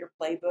 You can get your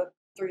playbook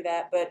through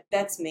that, but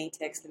that's me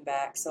texting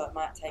back. So it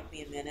might take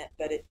me a minute,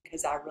 but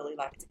because I really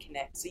like to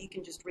connect. So you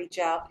can just reach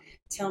out,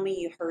 tell me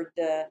you heard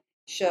the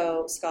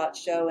show, Scott's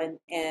show, and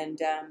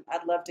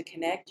I'd love to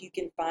connect. You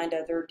can find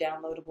other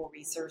downloadable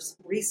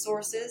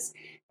resources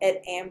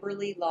at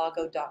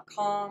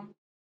amberlylago.com.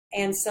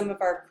 And some of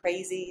our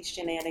crazy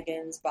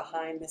shenanigans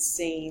behind the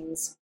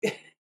scenes,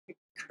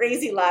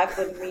 crazy life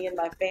with me and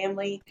my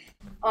family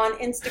on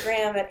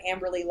Instagram at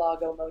Amberly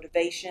Lago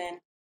Motivation.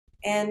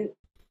 And,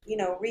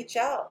 reach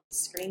out,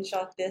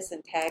 screenshot this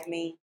and tag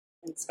me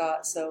and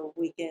Scott so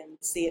we can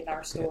see it in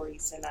our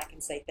stories and I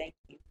can say thank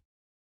you.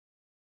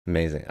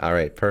 Amazing. All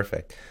right,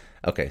 perfect.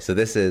 Okay, so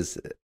this is,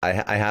 I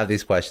have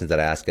these questions that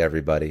I ask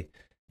everybody.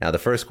 Now, the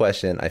first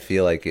question, I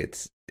feel like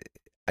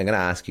I'm going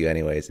to ask you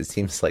anyways. It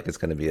seems like it's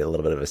going to be a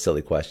little bit of a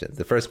silly question.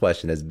 The first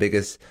question is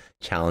biggest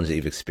challenge that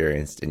you've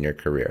experienced in your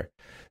career.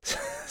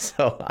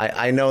 So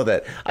I know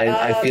that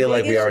I feel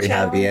like we already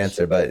have the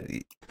answer, but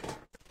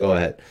go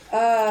ahead.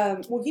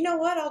 Well, you know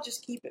what? I'll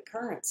just keep it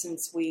current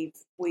since we've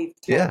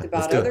talked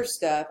about other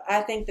stuff. I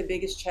think the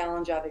biggest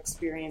challenge I've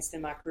experienced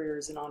in my career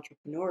as an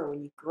entrepreneur,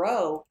 when you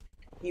grow,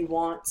 you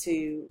want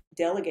to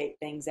delegate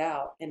things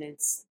out, and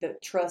it's the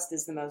trust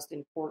is the most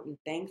important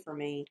thing for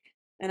me.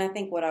 And I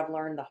think what I've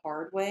learned the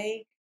hard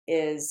way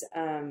is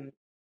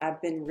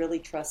I've been really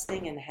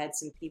trusting and had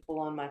some people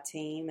on my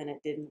team and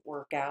it didn't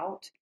work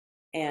out.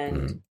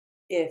 And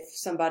if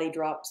somebody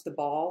drops the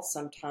ball,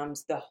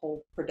 sometimes the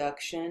whole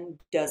production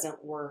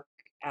doesn't work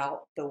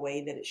out the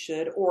way that it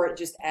should, or it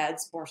just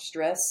adds more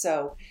stress.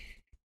 So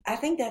I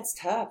think that's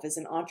tough as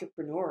an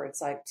entrepreneur.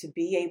 It's like to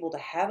be able to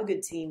have a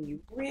good team,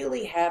 you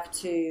really have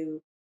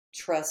to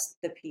trust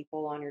the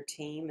people on your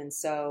team. And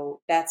so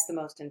that's the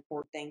most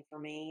important thing for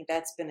me.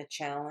 That's been a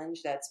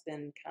challenge. That's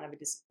been kind of a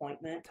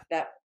disappointment.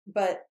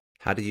 But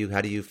how do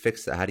you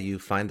fix that? How do you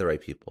find the right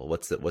people?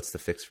 What's the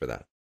fix for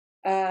that?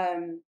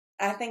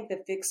 I think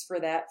the fix for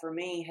that for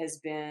me has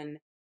been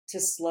to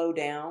slow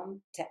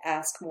down, to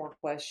ask more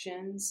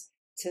questions,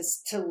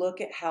 to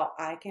look at how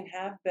I can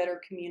have better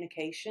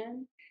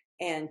communication,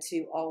 and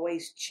to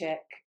always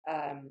check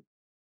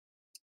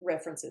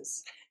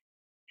references.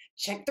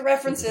 Check the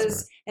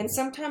references. And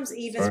sometimes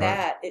even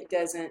that, it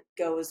doesn't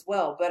go as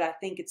well. But I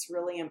think it's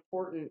really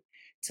important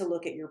to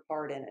look at your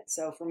part in it.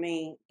 So for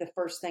me, the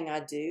first thing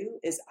I do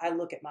is I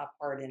look at my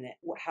part in it.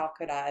 How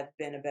could I have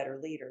been a better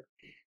leader?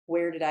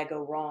 Where did I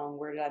go wrong?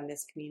 Where did I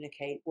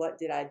miscommunicate? What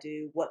did I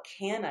do? What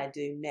can I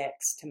do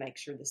next to make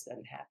sure this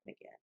doesn't happen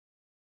again?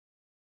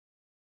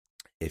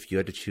 If you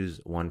had to choose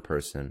one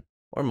person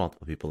or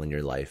multiple people in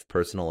your life,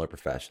 personal or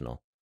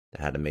professional,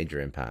 that had a major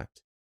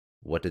impact,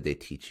 what did they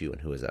teach you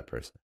and who is that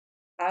person?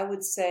 I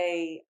would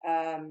say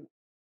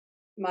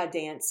my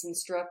dance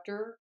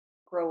instructor,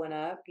 growing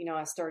up.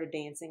 I started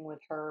dancing with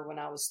her when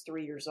I was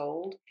 3 years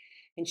old,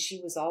 and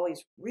she was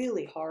always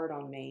really hard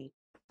on me.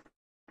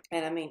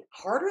 And I mean,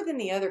 harder than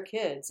the other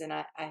kids. And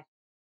I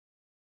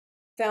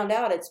found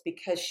out it's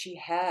because she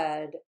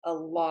had a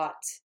lot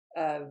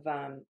of,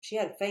 she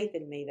had faith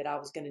in me that I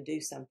was going to do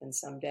something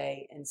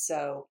someday. And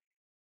so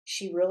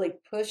she really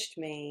pushed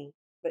me,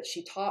 but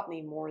she taught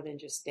me more than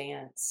just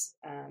dance.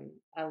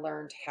 I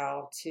learned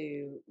how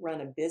to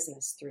run a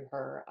business through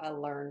her. I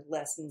learned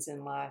lessons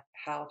in life,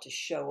 how to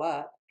show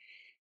up.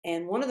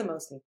 And one of the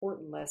most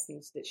important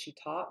lessons that she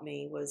taught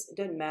me was it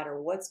doesn't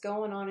matter what's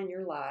going on in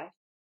your life.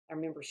 I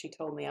remember she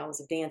told me I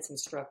was a dance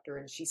instructor,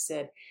 and she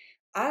said,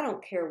 I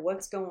don't care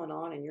what's going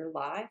on in your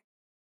life.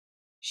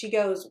 She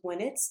goes,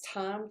 when it's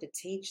time to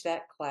teach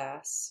that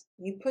class,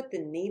 you put the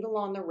needle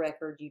on the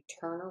record, you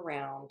turn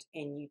around,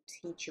 and you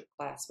teach your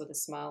class with a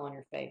smile on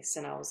your face.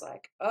 And I was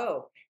like,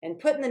 oh, and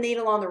putting the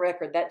needle on the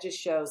record, that just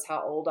shows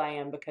how old I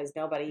am, because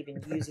nobody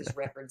even uses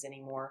records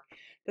anymore.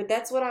 But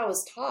that's what I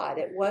was taught.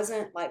 It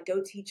wasn't like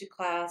go teach a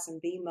class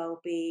and be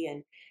mopey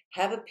and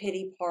have a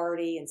pity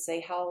party and say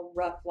how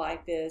rough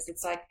life is.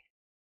 It's like,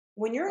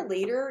 when you're a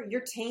leader,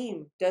 your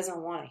team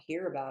doesn't want to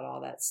hear about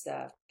all that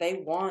stuff.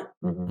 They want,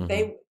 we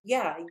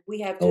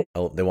have to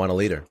they want a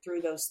leader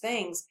through those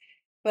things.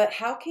 But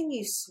how can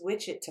you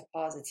switch it to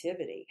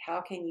positivity?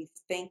 How can you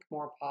think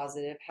more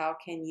positive? How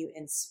can you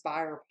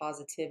inspire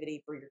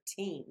positivity for your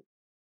team?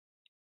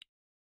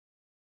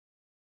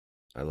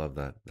 I love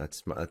that.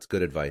 That's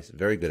good advice.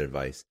 Very good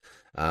advice.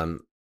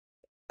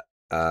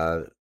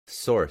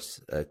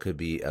 Source could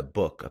be a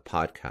book, a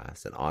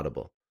podcast, an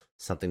Audible,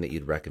 something that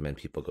you'd recommend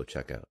people go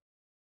check out.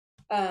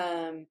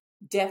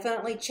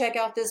 Definitely check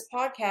out this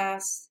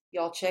podcast.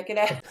 Y'all check it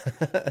out.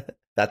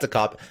 That's a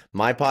cop.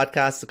 My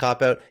podcast is a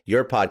cop out.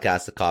 Your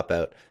podcast is a cop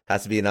out.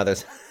 Has to be another.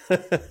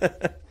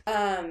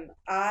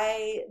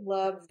 I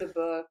love the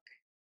book.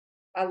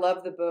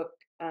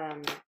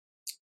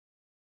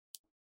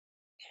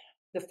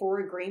 The Four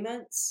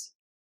Agreements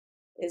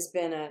has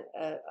been a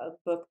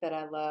book that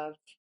I love.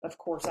 Of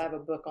course, I have a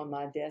book on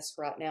my desk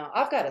right now.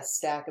 I've got a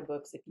stack of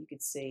books, if you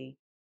could see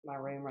my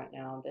room right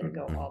now, that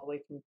go all the way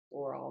from the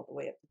floor all the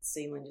way up to the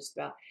ceiling just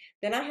about.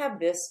 Then I have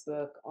this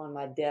book on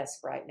my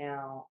desk right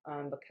now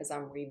because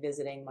I'm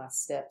revisiting my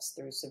steps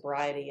through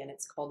sobriety, and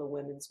it's called A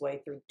Women's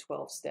Way Through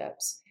 12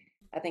 Steps.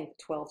 I think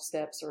 12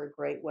 steps are a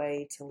great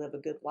way to live a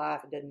good life.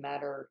 It doesn't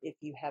matter if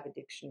you have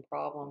addiction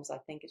problems. I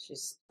think it's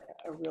just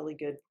a really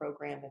good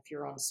program if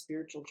you're on a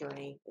spiritual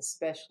journey,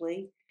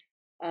 especially.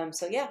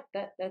 So yeah,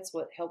 that's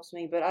what helps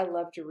me. But I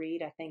love to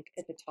read. I think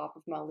at the top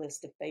of my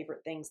list of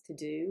favorite things to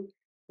do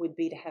would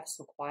be to have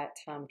some quiet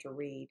time to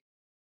read.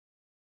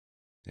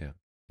 Yeah,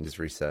 just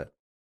reset.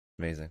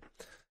 Amazing.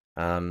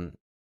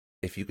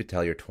 If you could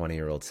tell your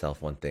 20-year-old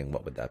self one thing,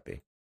 what would that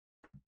be?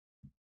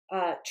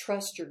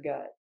 Trust your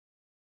gut.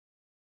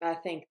 I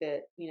think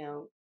that,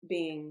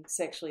 being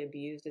sexually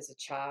abused as a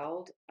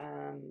child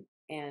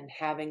and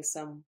having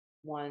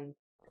someone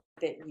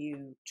that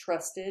you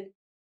trusted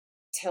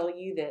tell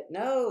you that,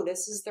 no,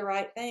 this is the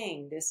right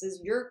thing.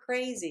 You're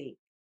crazy.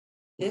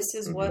 This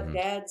is what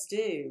dads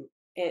do.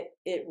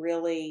 It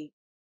really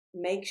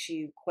makes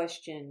you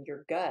question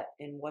your gut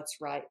and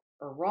what's right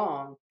or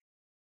wrong.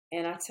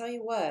 And I tell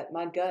you what,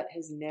 my gut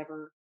has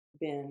never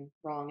been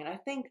wrong. And I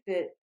think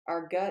that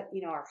our gut,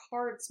 our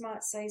hearts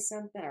might say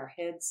something, our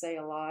heads say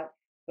a lot,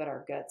 but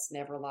our guts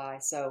never lie.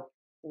 So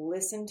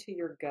listen to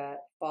your gut,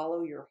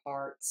 follow your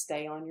heart,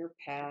 stay on your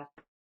path,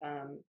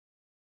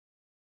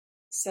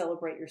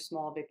 celebrate your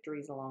small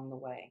victories along the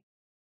way.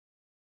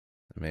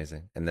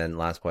 Amazing. And then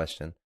last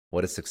question,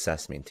 what does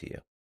success mean to you?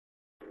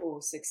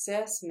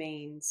 Success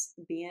means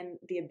being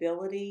the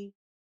ability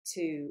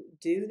to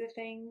do the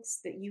things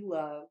that you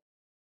love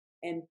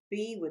and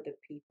be with the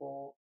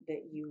people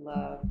that you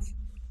love.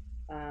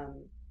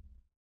 And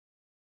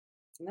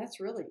that's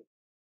really,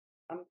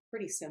 I'm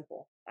pretty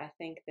simple. I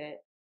think that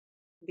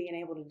being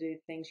able to do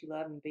things you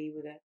love and be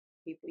with the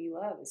people you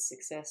love is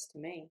success to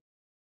me.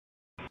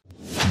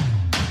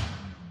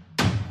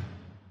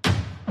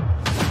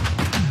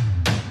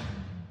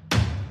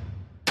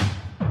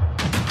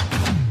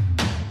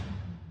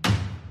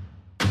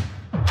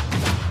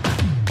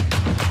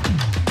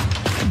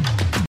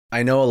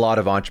 I know a lot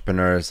of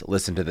entrepreneurs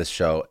listen to this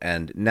show,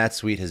 and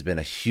NetSuite has been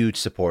a huge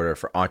supporter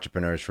for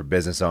entrepreneurs, for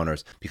business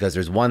owners, because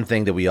there's one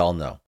thing that we all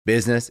know.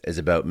 Business is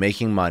about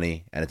making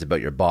money, and it's about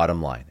your bottom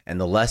line. And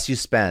the less you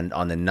spend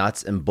on the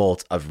nuts and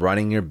bolts of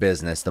running your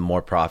business, the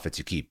more profits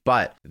you keep.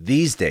 But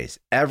these days,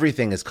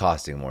 everything is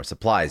costing more.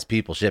 Supplies,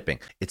 people, shipping.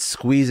 It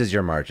squeezes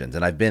your margins,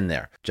 and I've been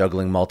there,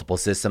 juggling multiple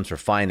systems for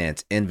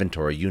finance,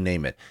 inventory, you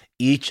name it,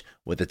 each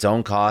with its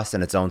own costs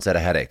and its own set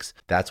of headaches.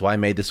 That's why I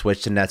made the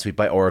switch to NetSuite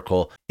by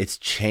Oracle. It's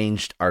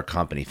changed our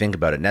company. Think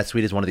about it.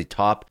 NetSuite is one of the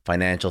top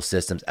financial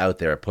systems out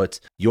there. It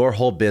puts your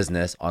whole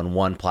business on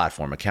one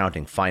platform,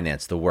 accounting,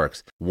 finance, the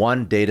works.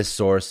 One data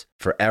source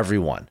for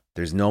everyone.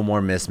 There's no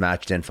more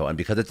mismatched info. And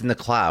because it's in the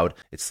cloud,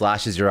 it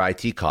slashes your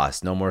IT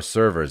costs. No more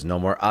servers, no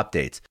more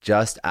updates.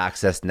 Just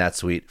access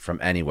NetSuite from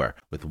anywhere.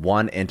 With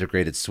one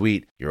integrated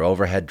suite, your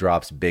overhead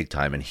drops big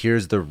time. And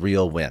here's the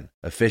real win.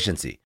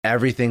 Efficiency.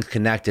 Everything's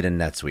connected in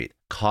NetSuite.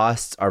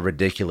 Costs are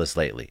ridiculous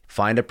lately.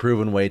 Find a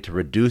proven way to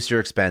reduce your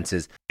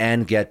expenses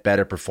and get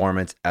better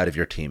performance out of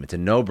your team. It's a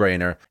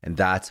no-brainer, and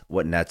that's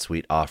what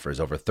NetSuite offers.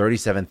 Over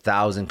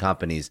 37,000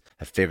 companies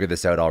have figured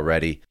this out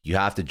already. You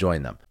have to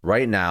join them.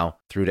 Right now,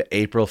 through to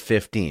April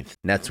 15th,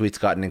 NetSuite's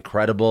got an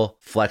incredible,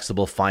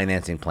 flexible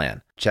financing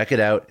plan. Check it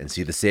out and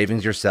see the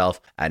savings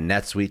yourself at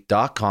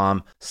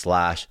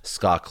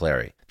netsuite.com/Scott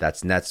Clary.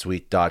 That's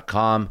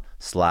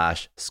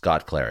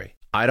netsuite.com/Scott Clary.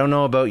 I don't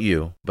know about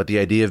you, but the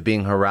idea of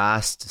being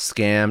harassed,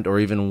 scammed, or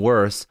even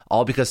worse,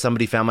 all because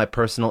somebody found my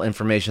personal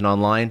information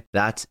online,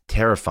 that's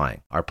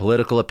terrifying. Our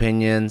political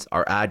opinions,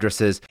 our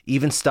addresses,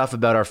 even stuff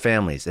about our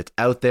families, it's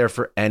out there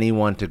for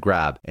anyone to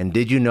grab. And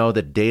did you know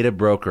that data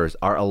brokers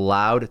are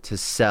allowed to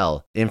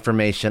sell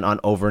information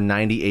on over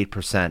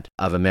 98%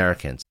 of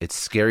Americans? It's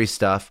scary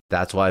stuff.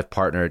 That's why I've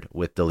partnered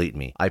with Delete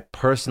Me. I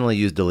personally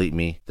use Delete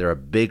Me. They're a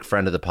big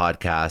friend of the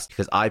podcast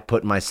because I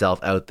put myself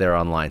out there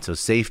online. So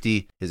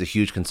safety is a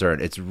huge concern.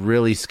 It's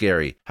really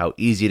scary how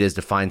easy it is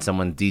to find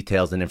someone's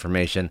details and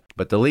information,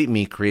 but Delete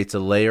Me creates a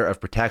layer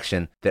of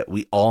protection that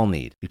we all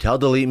need. You tell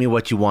Delete Me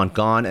what you want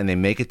gone, and they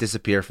make it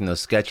disappear from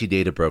those sketchy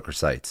data broker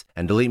sites.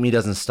 And Delete Me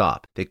doesn't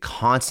stop. They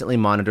constantly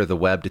monitor the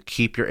web to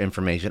keep your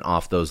information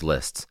off those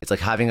lists. It's like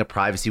having a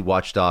privacy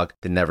watchdog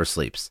that never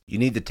sleeps. You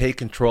need to take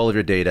control of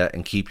your data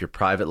and keep your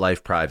private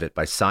life private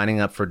by signing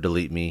up for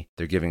Delete Me.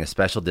 They're giving a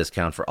special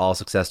discount for all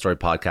Success Story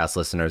podcast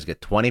listeners. Get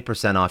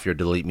 20% off your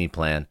Delete Me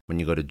plan when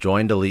you go to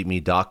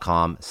joindeleteme.com/success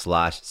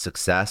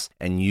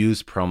and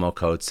use promo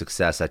code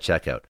success at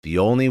checkout. The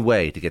only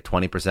way to get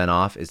 20%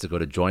 off is to go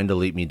to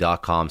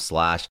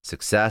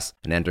joindeleteme.com/success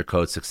and enter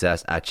code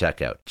success at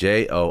checkout.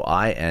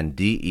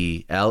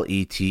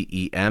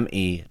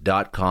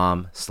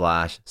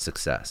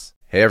 joindeleteme.com/success.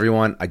 Hey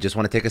everyone, I just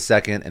want to take a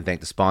second and thank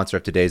the sponsor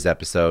of today's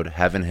episode,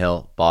 Heaven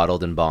Hill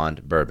Bottled and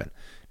Bond Bourbon.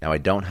 Now, I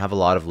don't have a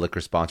lot of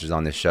liquor sponsors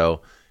on this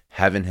show.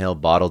 Heaven Hill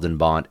Bottled and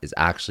Bond is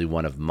actually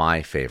one of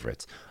my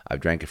favorites. I've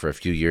drank it for a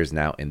few years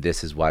now, and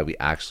this is why we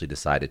actually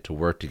decided to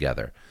work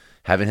together.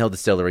 Heaven Hill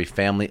Distillery,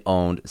 family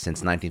owned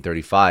since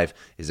 1935,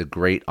 is a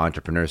great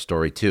entrepreneur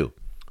story too.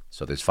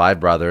 So there's 5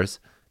 brothers.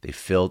 They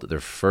filled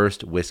their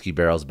first whiskey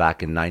barrels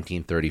back in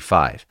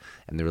 1935,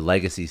 and their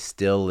legacy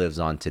still lives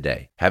on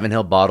today. Heaven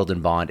Hill Bottled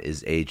and Bond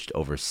is aged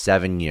over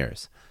 7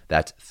 years.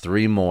 That's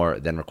 3 more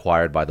than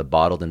required by the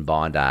Bottled and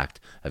Bond Act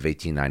of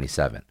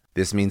 1897.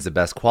 This means the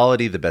best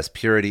quality, the best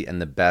purity,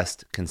 and the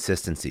best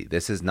consistency.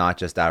 This is not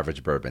just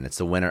average bourbon. It's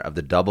the winner of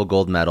the double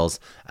gold medals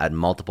at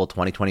multiple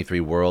 2023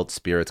 World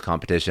Spirits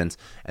competitions,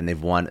 and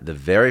they've won the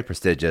very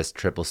prestigious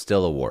Triple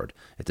Still Award.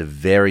 It's a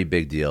very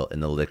big deal in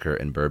the liquor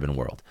and bourbon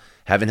world.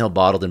 Heaven Hill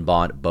Bottled and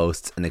Bond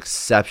boasts an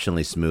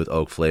exceptionally smooth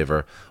oak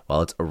flavor,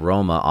 while its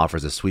aroma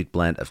offers a sweet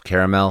blend of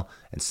caramel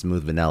and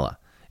smooth vanilla.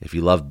 If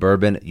you love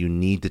bourbon, you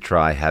need to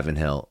try Heaven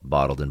Hill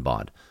Bottled and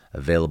Bond.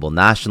 Available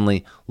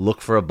nationally,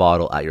 look for a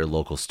bottle at your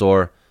local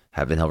store.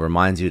 Heaven Hill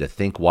reminds you to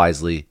think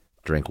wisely,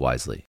 drink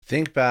wisely.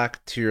 Think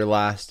back to your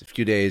last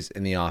few days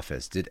in the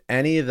office. Did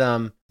any of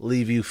them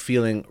leave you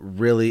feeling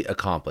really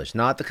accomplished?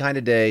 Not the kind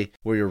of day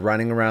where you're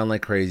running around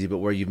like crazy, but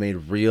where you've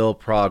made real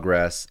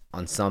progress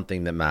on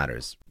something that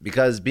matters.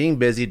 Because being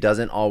busy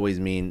doesn't always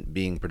mean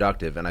being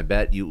productive, and I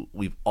bet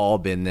we've all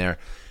been there.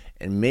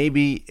 And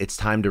maybe it's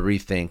time to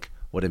rethink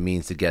what it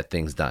means to get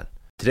things done.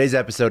 Today's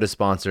episode is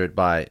sponsored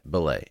by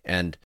Belay,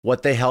 and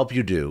what they help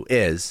you do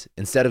is,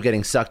 instead of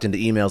getting sucked into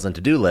emails and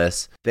to-do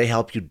lists, they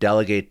help you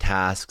delegate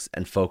tasks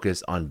and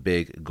focus on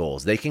big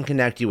goals. They can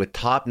connect you with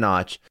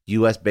top-notch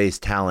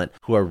US-based talent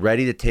who are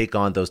ready to take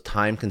on those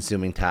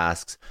time-consuming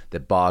tasks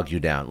that bog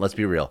you down. Let's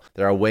be real.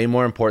 There are way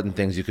more important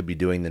things you could be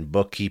doing than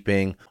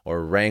bookkeeping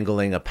or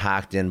wrangling a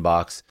packed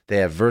inbox. They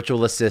have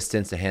virtual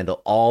assistants to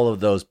handle all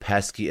of those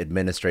pesky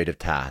administrative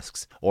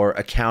tasks, or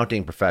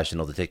accounting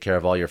professionals to take care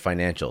of all your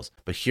financials.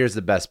 But here's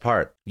the best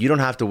part. You don't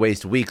have to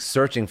waste weeks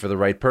searching for the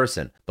right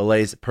person.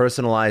 Belay's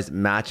personalized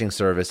matching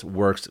service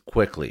works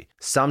quickly,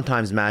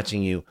 sometimes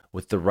matching you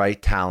with the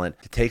right talent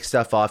to take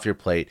stuff off your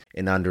plate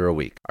in under a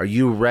week. Are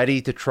you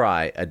ready to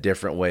try a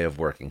different way of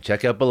working?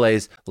 Check out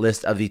Belay's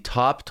list of the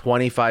top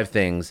 25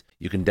 things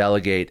you can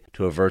delegate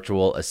to a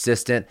virtual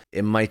assistant.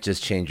 It might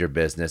just change your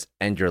business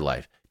and your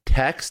life.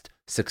 Text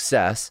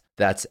SUCCESS,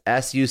 that's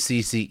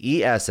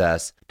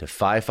SUCCESS, to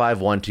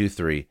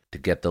 55123 to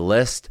get the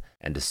list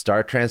and to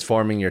start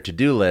transforming your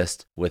to-do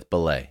list with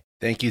Belay.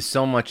 Thank you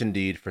so much,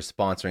 Indeed, for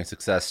sponsoring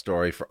Success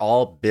Story. For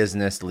all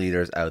business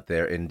leaders out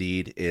there,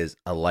 Indeed is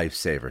a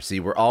lifesaver. See,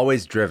 we're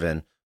always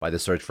driven by the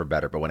search for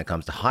better, but when it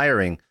comes to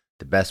hiring,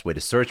 the best way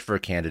to search for a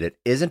candidate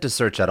isn't to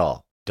search at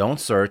all. Don't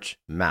search,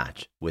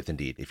 match with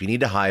Indeed. If you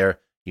need to hire,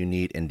 you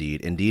need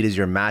Indeed. Indeed is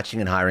your matching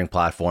and hiring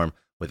platform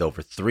with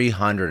over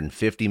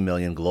 350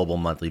 million global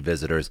monthly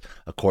visitors,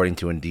 according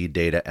to Indeed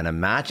data, and a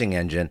matching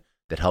engine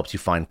that helps you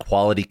find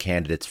quality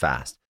candidates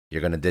fast.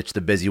 You're going to ditch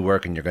the busy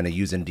work and you're going to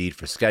use Indeed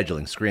for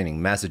scheduling, screening,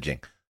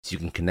 messaging, so you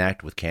can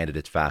connect with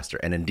candidates faster.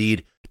 And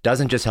Indeed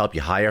doesn't just help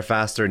you hire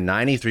faster.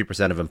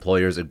 93% of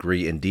employers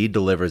agree Indeed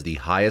delivers the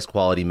highest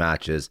quality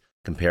matches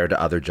compared to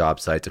other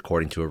job sites,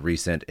 according to a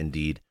recent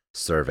Indeed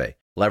survey.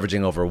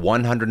 Leveraging over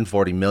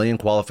 140 million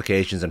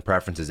qualifications and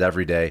preferences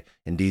every day,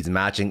 Indeed's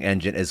matching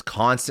engine is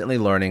constantly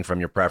learning from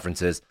your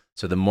preferences.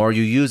 So the more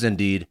you use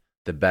Indeed,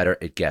 the better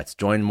it gets.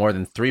 Join more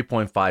than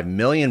 3.5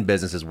 million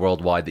businesses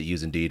worldwide that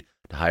use Indeed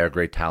to hire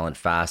great talent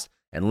fast.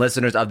 And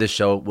listeners of this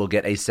show will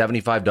get a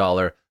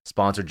 $75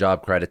 sponsored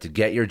job credit to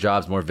get your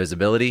jobs more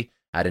visibility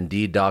at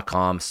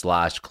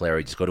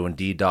Indeed.com/Clary. Just go to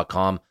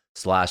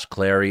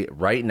Indeed.com/Clary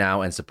right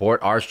now and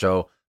support our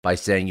show by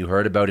saying you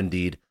heard about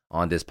Indeed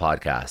on this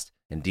podcast.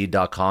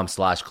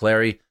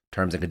 Indeed.com/Clary.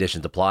 Terms and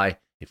conditions apply.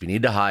 If you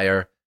need to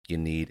hire, you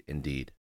need Indeed.